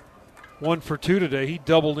 1 for 2 today. He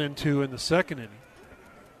doubled into in the second inning.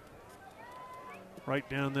 Right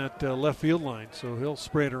down that left field line, so he'll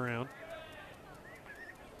spray it around.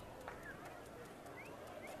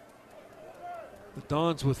 The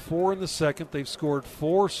Dons with 4 in the second. They've scored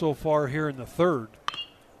 4 so far here in the third.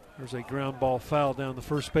 There's a ground ball foul down the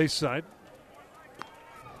first base side.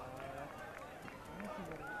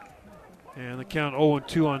 And the count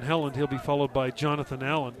 0-2 on Helland. He'll be followed by Jonathan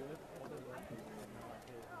Allen.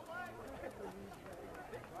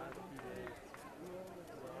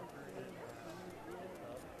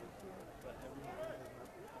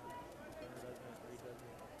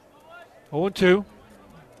 (0-2).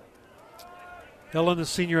 Helland, the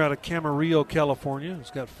senior out of Camarillo, California,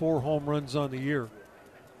 has got 4 home runs on the year.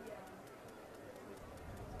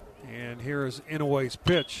 And here is Inouye's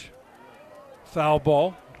pitch. Foul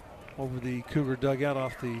ball over the Cougar dugout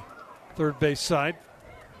off the third base side.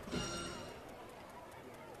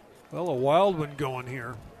 Well, a wild one going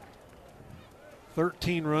here.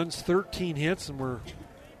 13 runs, 13 hits, and we're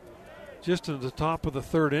just at the top of the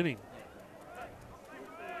third inning.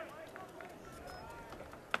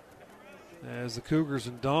 As the Cougars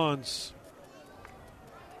and Dons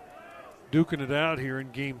duking it out here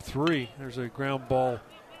in game 3. There's a ground ball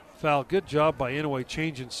foul. Good job by Inouye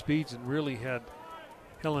changing speeds and really had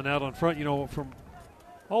Helland out on front. You know, from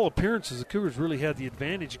all appearances, the Cougars really had the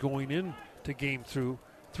advantage going into game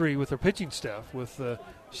 3 with their pitching staff. With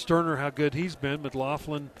Sterner, how good he's been.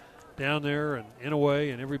 McLaughlin down there and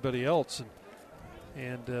Inouye and everybody else.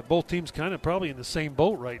 And both teams kind of probably in the same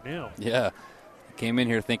boat right now. Yeah. Came in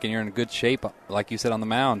here thinking you're in good shape, like you said, on the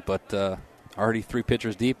mound, but already 3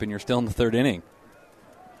 pitchers deep and you're still in the 3rd inning.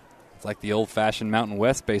 It's like the old-fashioned Mountain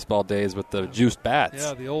West baseball days with the juiced bats.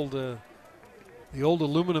 Yeah, the old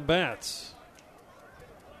aluminum bats.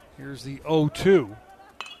 Here's the 0-2.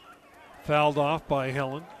 Fouled off by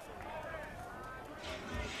Helen.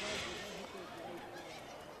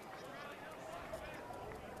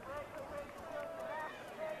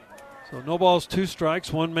 So no balls, 2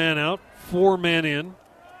 strikes, 1 man out, 4 men in.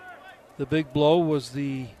 The big blow was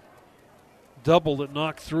the double that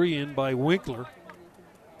knocked 3 in by Winkler,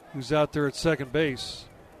 who's out there at second base.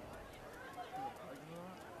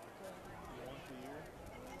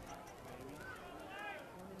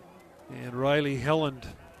 And Riley Helland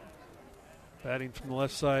batting from the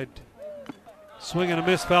left side. Swing and a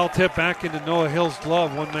miss, foul tip back into Noah Hill's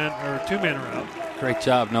glove. 2 men are out. Great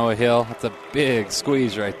job, Noah Hill. That's a big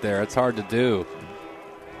squeeze right there. It's hard to do.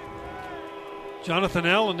 Jonathan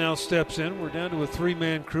Allen now steps in. We're down to a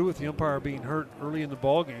 3-man crew with the umpire being hurt early in the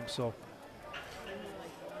ball game, so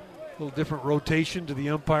a little different rotation to the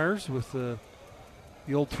umpires with the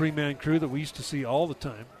old 3-man crew that we used to see all the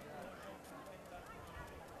time.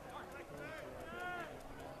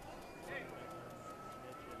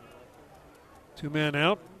 Two men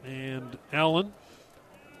out, and Allen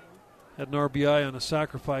had an RBI on a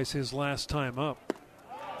sacrifice his last time up.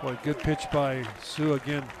 Boy, good pitch by Sue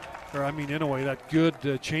again. Inouye, that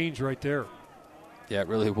good change right there. Yeah, it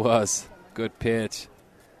really was. Good pitch.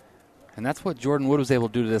 And that's what Jordan Wood was able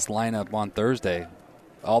to do to this lineup on Thursday.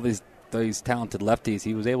 All these talented lefties,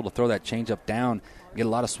 he was able to throw that changeup down and get a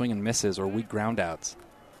lot of swing and misses or weak groundouts.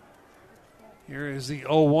 Here is the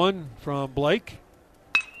 0-1 from Blake.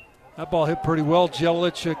 That ball hit pretty well.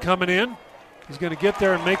 Jelic coming in. He's going to get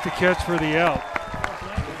there and make the catch for the out.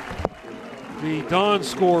 The Dons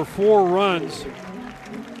score 4 runs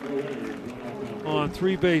on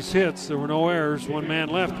 3 base hits. There were no errors. 1 man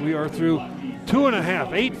left. We are through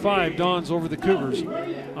 2.5. 8-5 Dons over the Cougars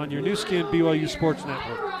on your new skin BYU Sports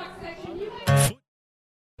Network.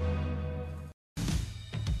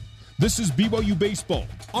 This is BYU Baseball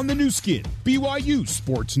on the new skin BYU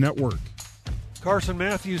Sports Network. Carson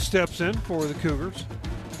Matthews steps in for the Cougars.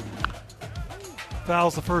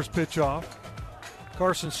 Fouls the first pitch off.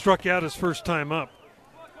 Carson struck out his first time up.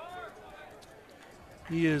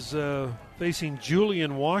 He is facing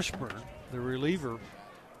Julian Washburn, the reliever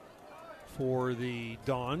for the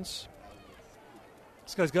Dons.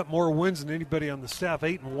 This guy's got more wins than anybody on the staff,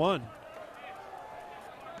 8-1.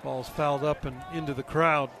 Ball's fouled up and into the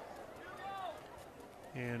crowd.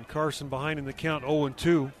 And Carson behind in the count,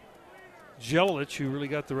 0-2. Jelic, who really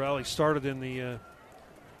got the rally started in the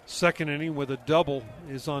second inning with a double,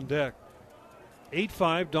 is on deck.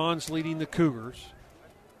 8-5, Dons leading the Cougars.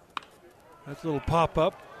 That's a little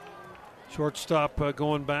pop-up. Shortstop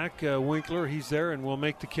going back. Winkler, he's there and will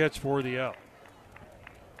make the catch for the out.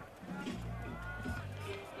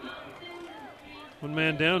 1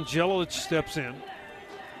 man down, Jelic steps in.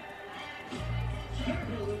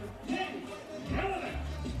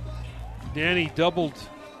 Danny doubled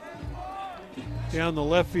down the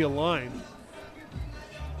left field line.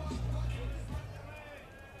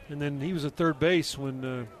 And then he was at third base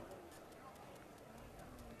when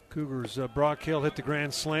Cougars Brock Hill hit the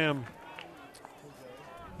grand slam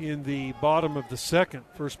in the bottom of the second.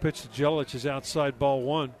 First pitch to Jelic is outside, ball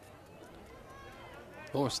 1.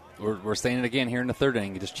 Well, we're saying it again here in the third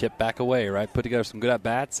inning. You just chip back away, right? Put together some good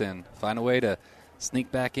at-bats and find a way to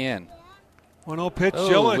sneak back in. 1-0 pitch.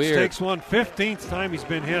 Jelic takes one. 15th time he's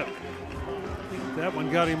been hit. That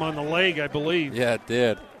one got him on the leg, I believe. Yeah, it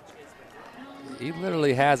did. He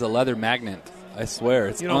literally has a leather magnet. I swear,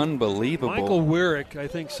 it's unbelievable. Michael Wyrick, I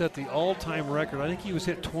think, set the all-time record. I think he was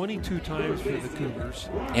hit 22 times for the Cougars.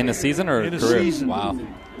 In a season or in a career? Season. Wow.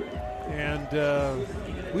 And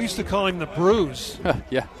we used to call him the Bruise.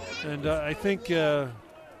 Yeah. And I think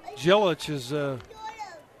Jelic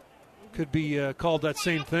could be called that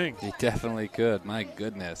same thing. He definitely could. My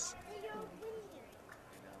goodness.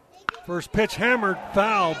 First pitch hammered,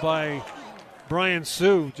 foul by Brian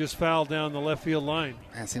Sue, just fouled down the left field line.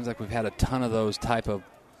 Man, it seems like we've had a ton of those type of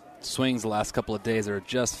swings the last couple of days that are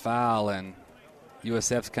just foul, and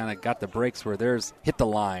USF's kind of got the breaks where there's hit the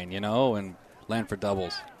line, and land for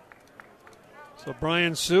doubles. So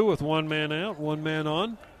Brian Sue with 1 man out, 1 man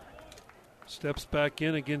on. Steps back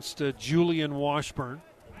in against Julian Washburn.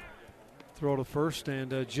 Throw to first,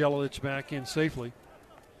 and Jelic back in safely.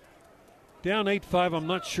 Down 8-5, I'm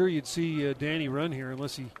not sure you'd see Danny run here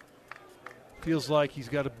unless he feels like he's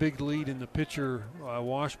got a big lead in the pitcher,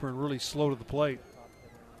 Washburn, really slow to the plate.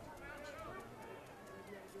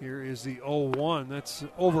 Here is the 0-1. That's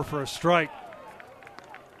over for a strike.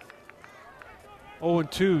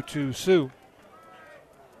 0-2 to Sue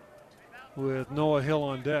with Noah Hill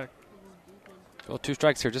on deck. Well, 2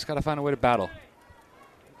 strikes here. Just got to find a way to battle.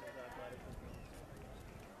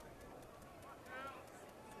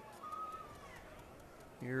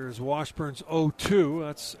 Here's Washburn's 0-2.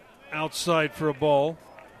 That's outside for a ball.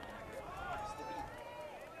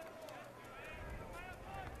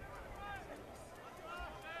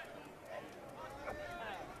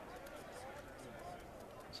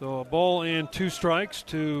 So a ball and 2 strikes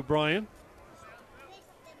to Brian.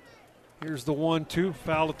 Here's the 1-2,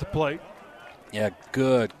 foul at the plate. Yeah,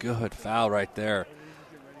 good foul right there.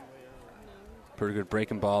 Pretty good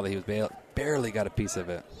breaking ball that he was barely got a piece of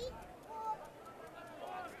it.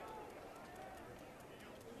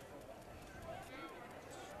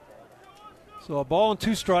 So a ball and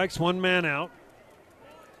 2 strikes, 1 man out.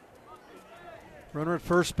 Runner at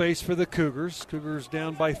first base for the Cougars. Cougars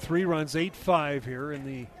down by 3 runs, 8-5 here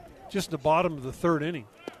in just the bottom of the 3rd inning.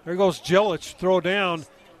 There goes Jelic, throw down,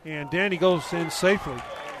 and Danny goes in safely.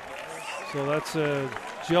 So that's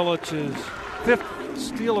Jelic's 5th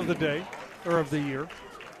steal of the day, or of the year.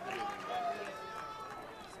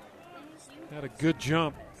 Had a good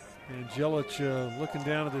jump, and Jelic looking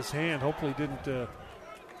down at his hand. Hopefully didn't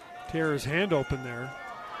tear his hand open there.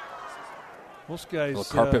 Most guys, a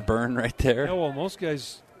little carpet burn right there. Yeah, well, most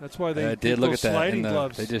guys, that's why they did look at that. Sliding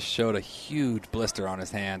gloves. They just showed a huge blister on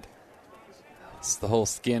his hand. The whole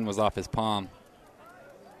skin was off his palm.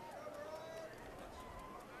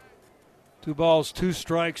 2 balls, 2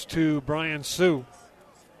 strikes to Brian Sue.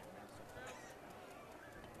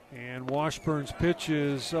 And Washburn's pitch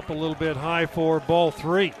is up a little bit high for ball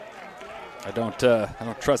 3. I don't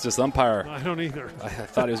trust this umpire. I don't either. I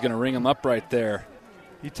thought he was going to ring him up right there.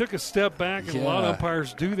 He took a step back, and a lot of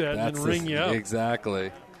umpires do that and then ring you up.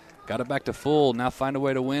 Exactly. Got it back to full. Now find a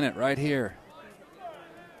way to win it right here.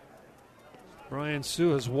 Brian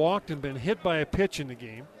Sue has walked and been hit by a pitch in the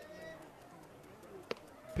game.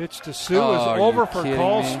 Pitch to Sue is over for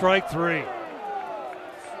call, strike 3.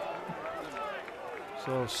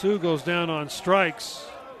 So Sue goes down on strikes,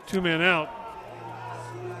 2 men out.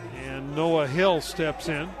 And Noah Hill steps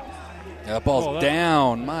in. Yeah, that ball's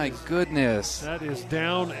down. My goodness. That is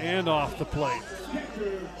down and off the plate.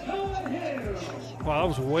 Wow, that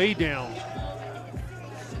was way down.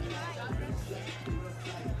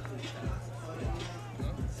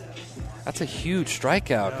 That's a huge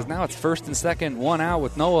strikeout because now it's 1st and 2nd, 1 out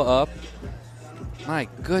with Noah up. My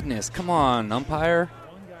goodness. Come on, umpire.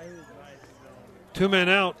 2 men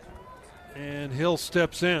out, and Hill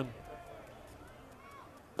steps in.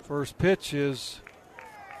 First pitch is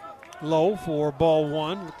low for ball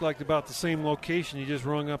 1. Looked like about the same location. He just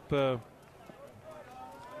rung up the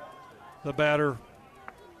batter,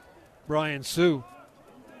 Brian Sue.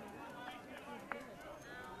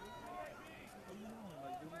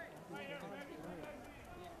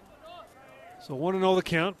 So 1-0 the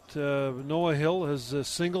count. Noah Hill has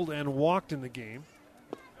singled and walked in the game.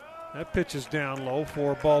 That pitch is down low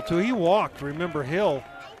for ball 2. He walked. Remember Hill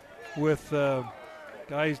with 2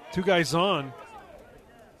 guys on,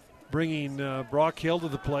 bringing Brock Hill to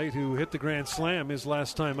the plate, who hit the grand slam his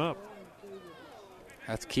last time up.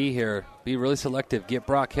 That's key here. Be really selective. Get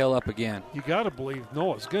Brock Hill up again. You got to believe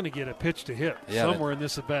Noah's going to get a pitch to hit somewhere in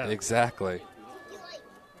this at-bat. Exactly.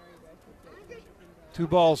 2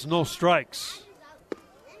 balls, no strikes.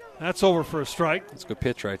 That's over for a strike. That's a good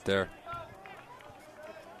pitch right there.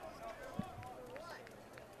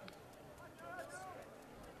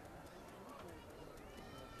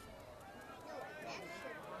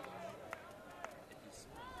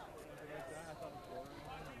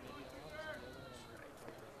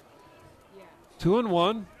 Two and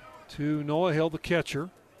 1 to Noah Hill, the catcher.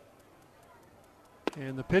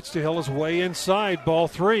 And the pitch to Hill is way inside, ball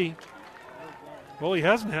 3. Well, he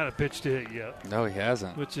hasn't had a pitch to hit yet. No, he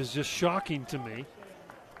hasn't. Which is just shocking to me.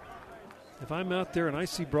 If I'm out there and I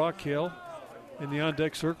see Brock Hill in the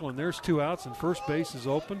on-deck circle and there's 2 outs and first base is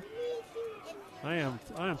open, I am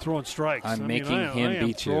throwing strikes. I'm making him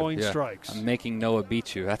beat you. Throwing strikes. I'm making Noah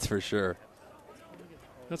beat you, that's for sure.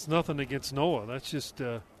 That's nothing against Noah. That's just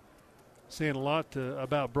saying a lot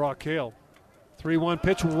about Brock Hill. 3-1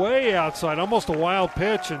 pitch way outside, almost a wild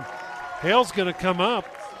pitch, and Hale's going to come up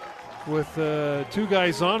with 2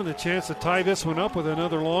 guys on and the chance to tie this one up with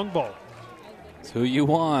another long ball. It's who you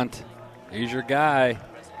want. Here's your guy.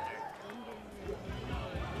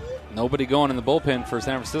 Nobody going in the bullpen for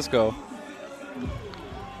San Francisco.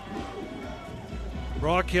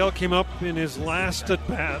 Brock Hale came up in his last at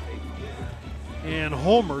bat and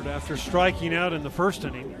homered after striking out in the first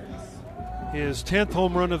inning. His 10th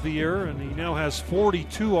home run of the year, and he now has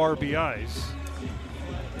 42 RBIs.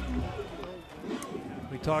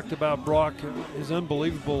 We talked about Brock, his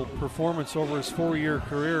unbelievable performance over his 4-year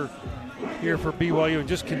career here for BYU, and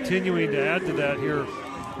just continuing to add to that here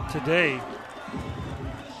today.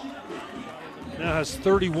 Now has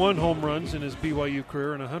 31 home runs in his BYU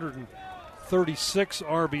career and 136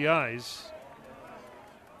 RBIs.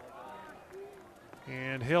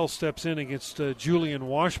 And Hale steps in against Julian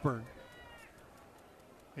Washburn.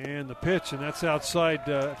 And the pitch, and that's outside.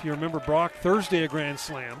 If you remember, Brock, Thursday a grand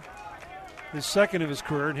slam, his second of his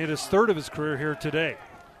career, and hit his third of his career here today.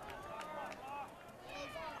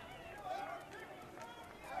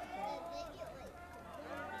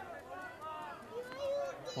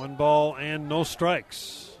 One ball and no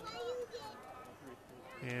strikes.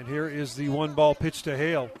 And here is the 1-ball pitch to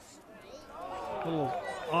Hale. A little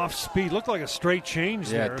off speed, looked like a straight change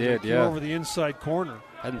there. Yeah, it did, over the inside corner.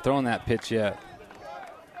 Hadn't thrown that pitch yet.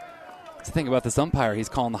 That's the thing about this umpire. He's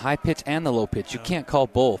calling the high pitch and the low pitch. You can't call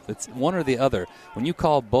both. It's one or the other. When you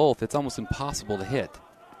call both, it's almost impossible to hit.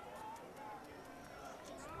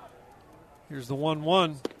 Here's the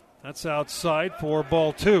 1-1. That's outside for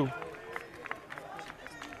ball 2.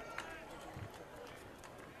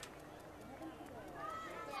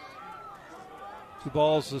 Two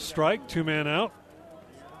balls, a strike, 2-man out.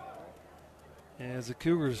 As the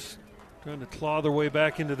Cougars trying to claw their way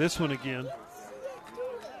back into this one again.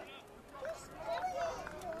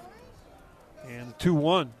 And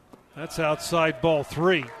 2-1. That's outside ball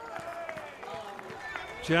 3.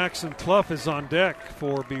 Jackson Clough is on deck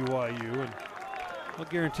for BYU. And I'll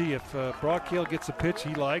guarantee you if Brock Hale gets a pitch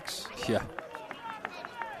he likes. Yeah.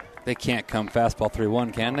 They can't come fastball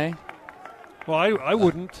 3-1, can they? Well, I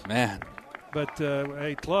wouldn't. Man. But,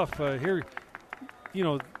 hey, Clough, here, you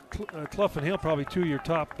know, Clough and Hale probably 2 of your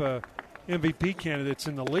top MVP candidates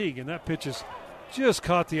in the league, and that pitch is just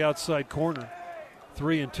caught the outside corner.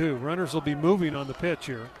 3-2. Runners will be moving on the pitch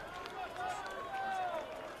here.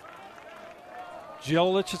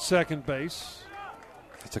 Jelilich at second base.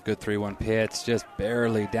 That's a good 3-1 pitch, just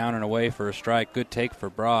barely down and away for a strike. Good take for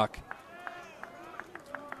Brock.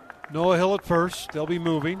 Noah Hill at first. They'll be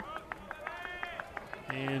moving.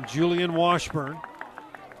 And Julian Washburn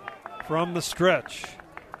from the stretch.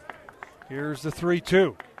 Here's the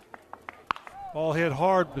 3-2. Ball hit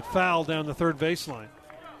hard but foul down the third baseline.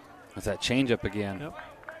 That's that changeup again. Yep.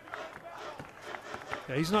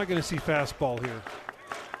 Yeah, he's not going to see fastball here.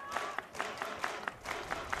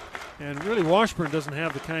 And really, Washburn doesn't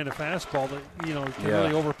have the kind of fastball that, you know, can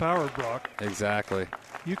really overpower Brock. Exactly.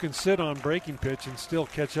 You can sit on breaking pitch and still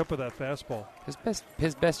catch up with that fastball.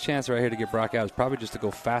 His best chance right here to get Brock out is probably just to go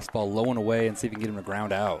fastball low and away and see if he can get him to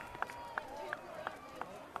ground out.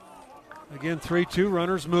 Again, 3-2,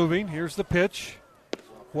 runners moving. Here's the pitch.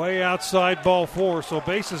 Way outside ball 4, so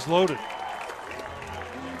bases loaded.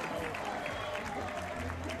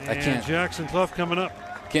 And Jackson Clough coming up.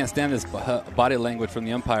 Can't stand this body language from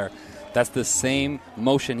the umpire. That's the same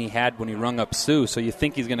motion he had when he rung up Sue, so you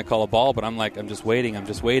think he's going to call a ball, but I'm just waiting. Well,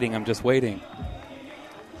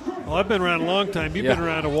 I've been around a long time. You've been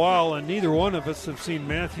around a while, and neither one of us have seen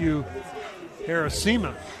Matthew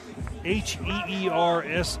Heresima. Heersama.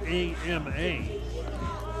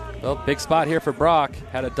 Well, big spot here for Brock.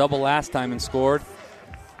 Had a double last time and scored.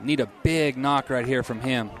 Need a big knock right here from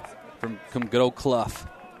him, from good old Clough.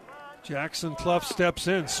 Jackson Clough steps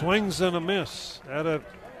in, swings and a miss at a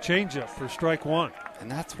changeup for strike 1. And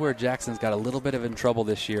that's where Jackson's got a little bit of in trouble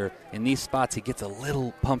this year. In these spots, he gets a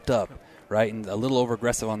little pumped up, right, and a little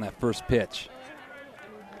over-aggressive on that first pitch.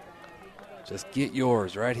 Just get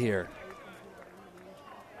yours right here.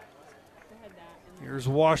 Here's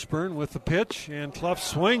Washburn with the pitch, and Clough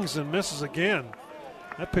swings and misses again.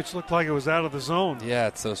 That pitch looked like it was out of the zone. Yeah,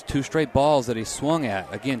 it's those 2 straight balls that he swung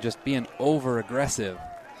at. Again, just being over-aggressive.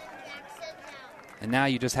 And now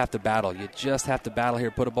you just have to battle. You just have to battle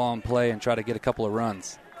here, put a ball in play, and try to get a couple of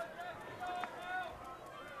runs.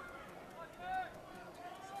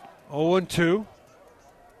 0-2.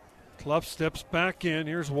 Clough steps back in.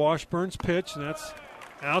 Here's Washburn's pitch, and that's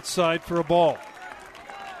outside for a ball.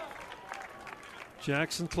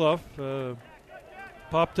 Jackson Clough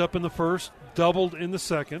popped up in the first, doubled in the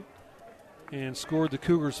second, and scored the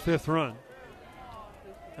Cougars' 5th run.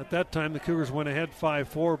 At that time, the Cougars went ahead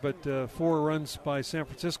 5-4, but 4 runs by San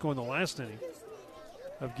Francisco in the last inning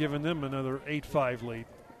have given them another 8-5 lead.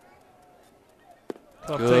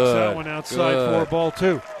 Clough takes that one outside for ball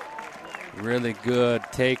 2. Really good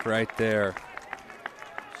take right there.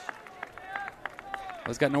 Well,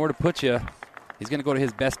 he's got nowhere to put you. He's going to go to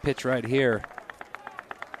his best pitch right here.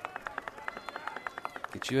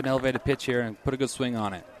 Get you an elevated pitch here and put a good swing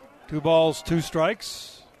on it. 2 balls, 2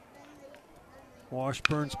 strikes.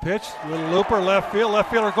 Washburn's pitch, little looper, left field. Left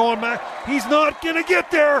fielder going back. He's not going to get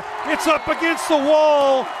there. It's up against the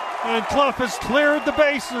wall, and Clough has cleared the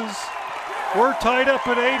bases. We're tied up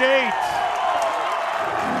at 8-8.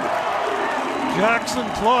 Jackson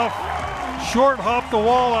Clough short hopped the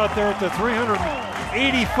wall out there at the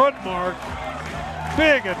 380-foot mark.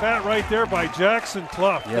 Big at bat right there by Jackson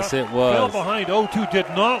Clough. Yes, it was. Fell behind 0-2, did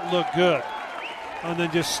not look good. And then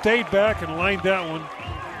just stayed back and lined that one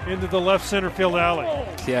into the left center field alley.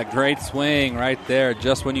 Yeah, great swing right there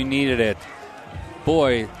just when you needed it.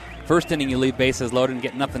 Boy, first inning you leave bases loaded and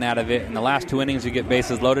get nothing out of it. In the last 2 innings you get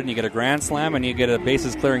bases loaded and you get a grand slam and you get a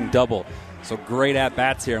bases clearing double. So great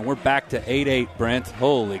at-bats here, and we're back to 8-8, Brent.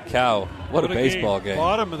 Holy cow, what a baseball game.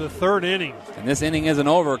 Bottom of the 3rd inning. And this inning isn't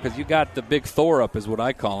over because you got the big Thor up is what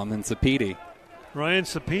I call him in Sapedi. Ryan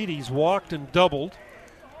Sapedi's walked and doubled.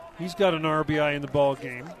 He's got an RBI in the ball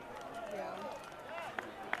game.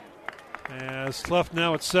 As Clough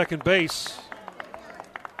now at second base.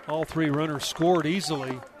 All 3 runners scored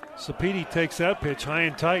easily. Sapedi takes that pitch high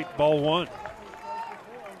and tight, ball 1.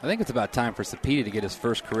 I think it's about time for Sapedi to get his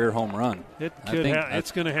first career home run.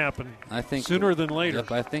 It's going to happen. I think sooner than later.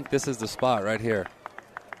 Yep, I think this is the spot right here.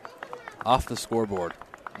 Off the scoreboard.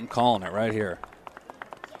 I'm calling it right here.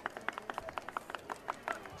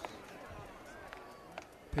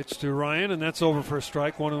 Pitch to Ryan, and that's over for a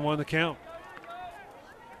strike. 1-1 the count.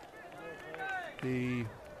 The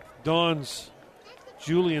Dons'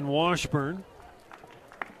 Julian Washburn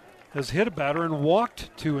has hit a batter and walked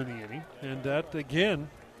 2 in the inning. And that, again,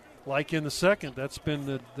 like in the second, that's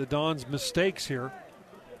been the Dons' mistakes here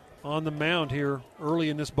on the mound here early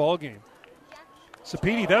in this ball game.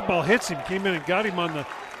 Sapedi, that ball hits him, came in and got him on the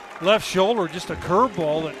left shoulder, just a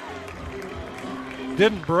curveball that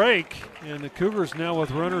didn't break. And the Cougars now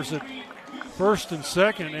with runners at first and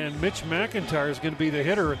second, and Mitch McIntyre is going to be the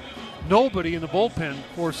hitter. Nobody in the bullpen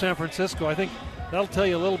for San Francisco. I think that'll tell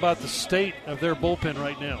you a little about the state of their bullpen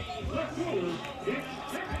right now.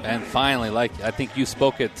 And finally, I think you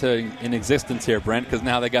spoke it in existence here, Brent, because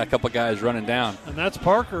now they got a couple guys running down. And that's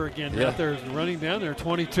Parker again out there running down there,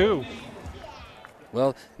 22.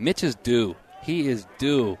 Well, Mitch is due. He is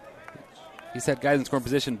due. He's had guys in scoring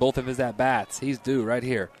position, both of his at-bats. He's due right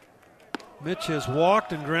here. Mitch has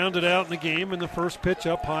walked and grounded out in the game, and the first pitch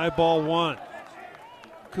up high, ball 1.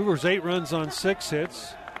 Cougars 8 runs on 6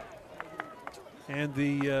 hits. And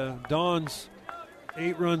the Dons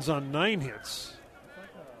 8 runs on 9 hits.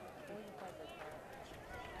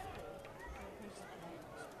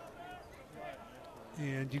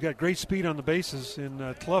 And you got great speed on the bases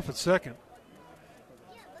in Clough at second.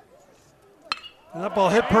 And that ball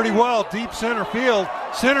hit pretty well, deep center field.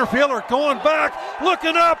 Center fielder going back,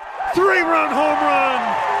 looking up, 3-run home run.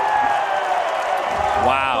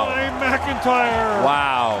 Wow. By McIntyre.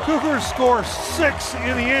 Wow. Cougars score 6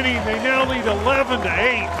 in the inning. They now lead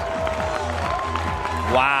 11-8.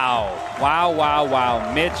 Wow.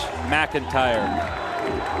 Wow. Mitch McIntyre.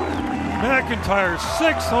 McIntyre's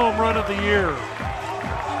 6th home run of the year.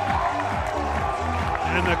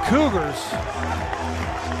 And the Cougars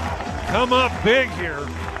come up big here.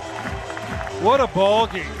 What a ball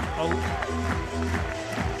game.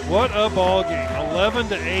 What a ball game.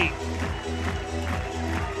 11-8.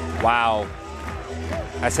 Wow.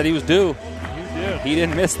 I said he was due. You did. He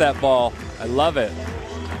didn't miss that ball. I love it.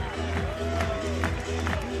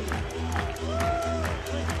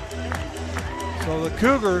 So the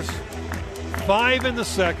Cougars, 5 in the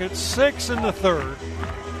second, 6 in the third.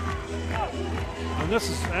 And this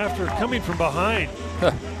is after coming from behind.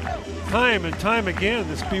 Time and time again,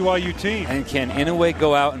 this BYU team. And can Inoue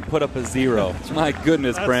go out and put up a 0? My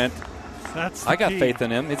goodness, Brent. I got faith in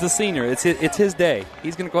him. It's a senior. It's his day.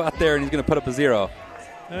 He's going to go out there and he's going to put up a 0.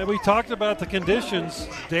 We talked about the conditions,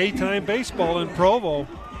 daytime baseball in Provo.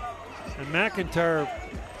 And McIntyre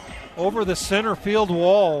over the center field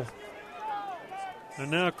wall.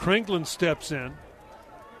 And now Kringlen steps in.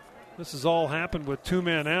 This has all happened with 2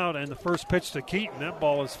 men out, and the first pitch to Keaton. That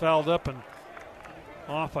ball is fouled up and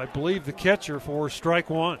off, I believe, the catcher for strike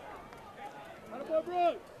 1.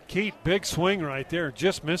 Keat, big swing right there,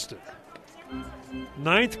 just missed it.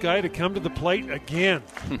 9th guy to come to the plate again.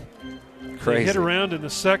 Crazy. They hit around in the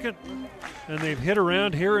second, and they've hit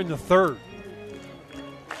around here in the third.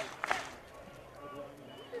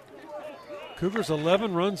 Cougars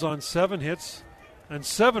 11 runs on 7 hits, and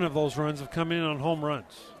 7 of those runs have come in on home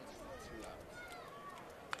runs.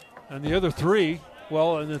 And the other 3,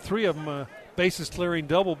 and the 3 of them bases clearing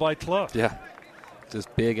double by Clough. Yeah,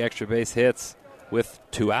 just big extra base hits. with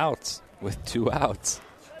 2 outs.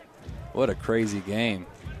 What a crazy game.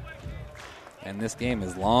 And this game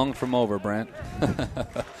is long from over, Brent.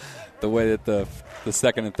 The way that the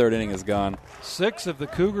second and third inning has gone. 6 of the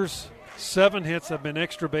Cougars' 7 hits have been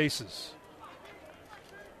extra bases.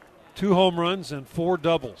 2 home runs and 4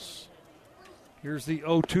 doubles. Here's the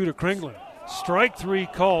 0-2 to Kringlen. Strike 3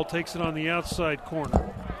 call, takes it on the outside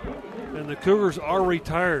corner. And the Cougars are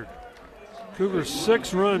retired. Cougars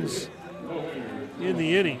 6 runs in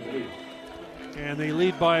the inning. And they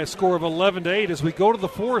lead by a score of 11-8 as we go to the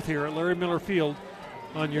 4th here at Larry Miller Field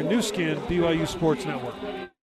on your new skin BYU Sports Network.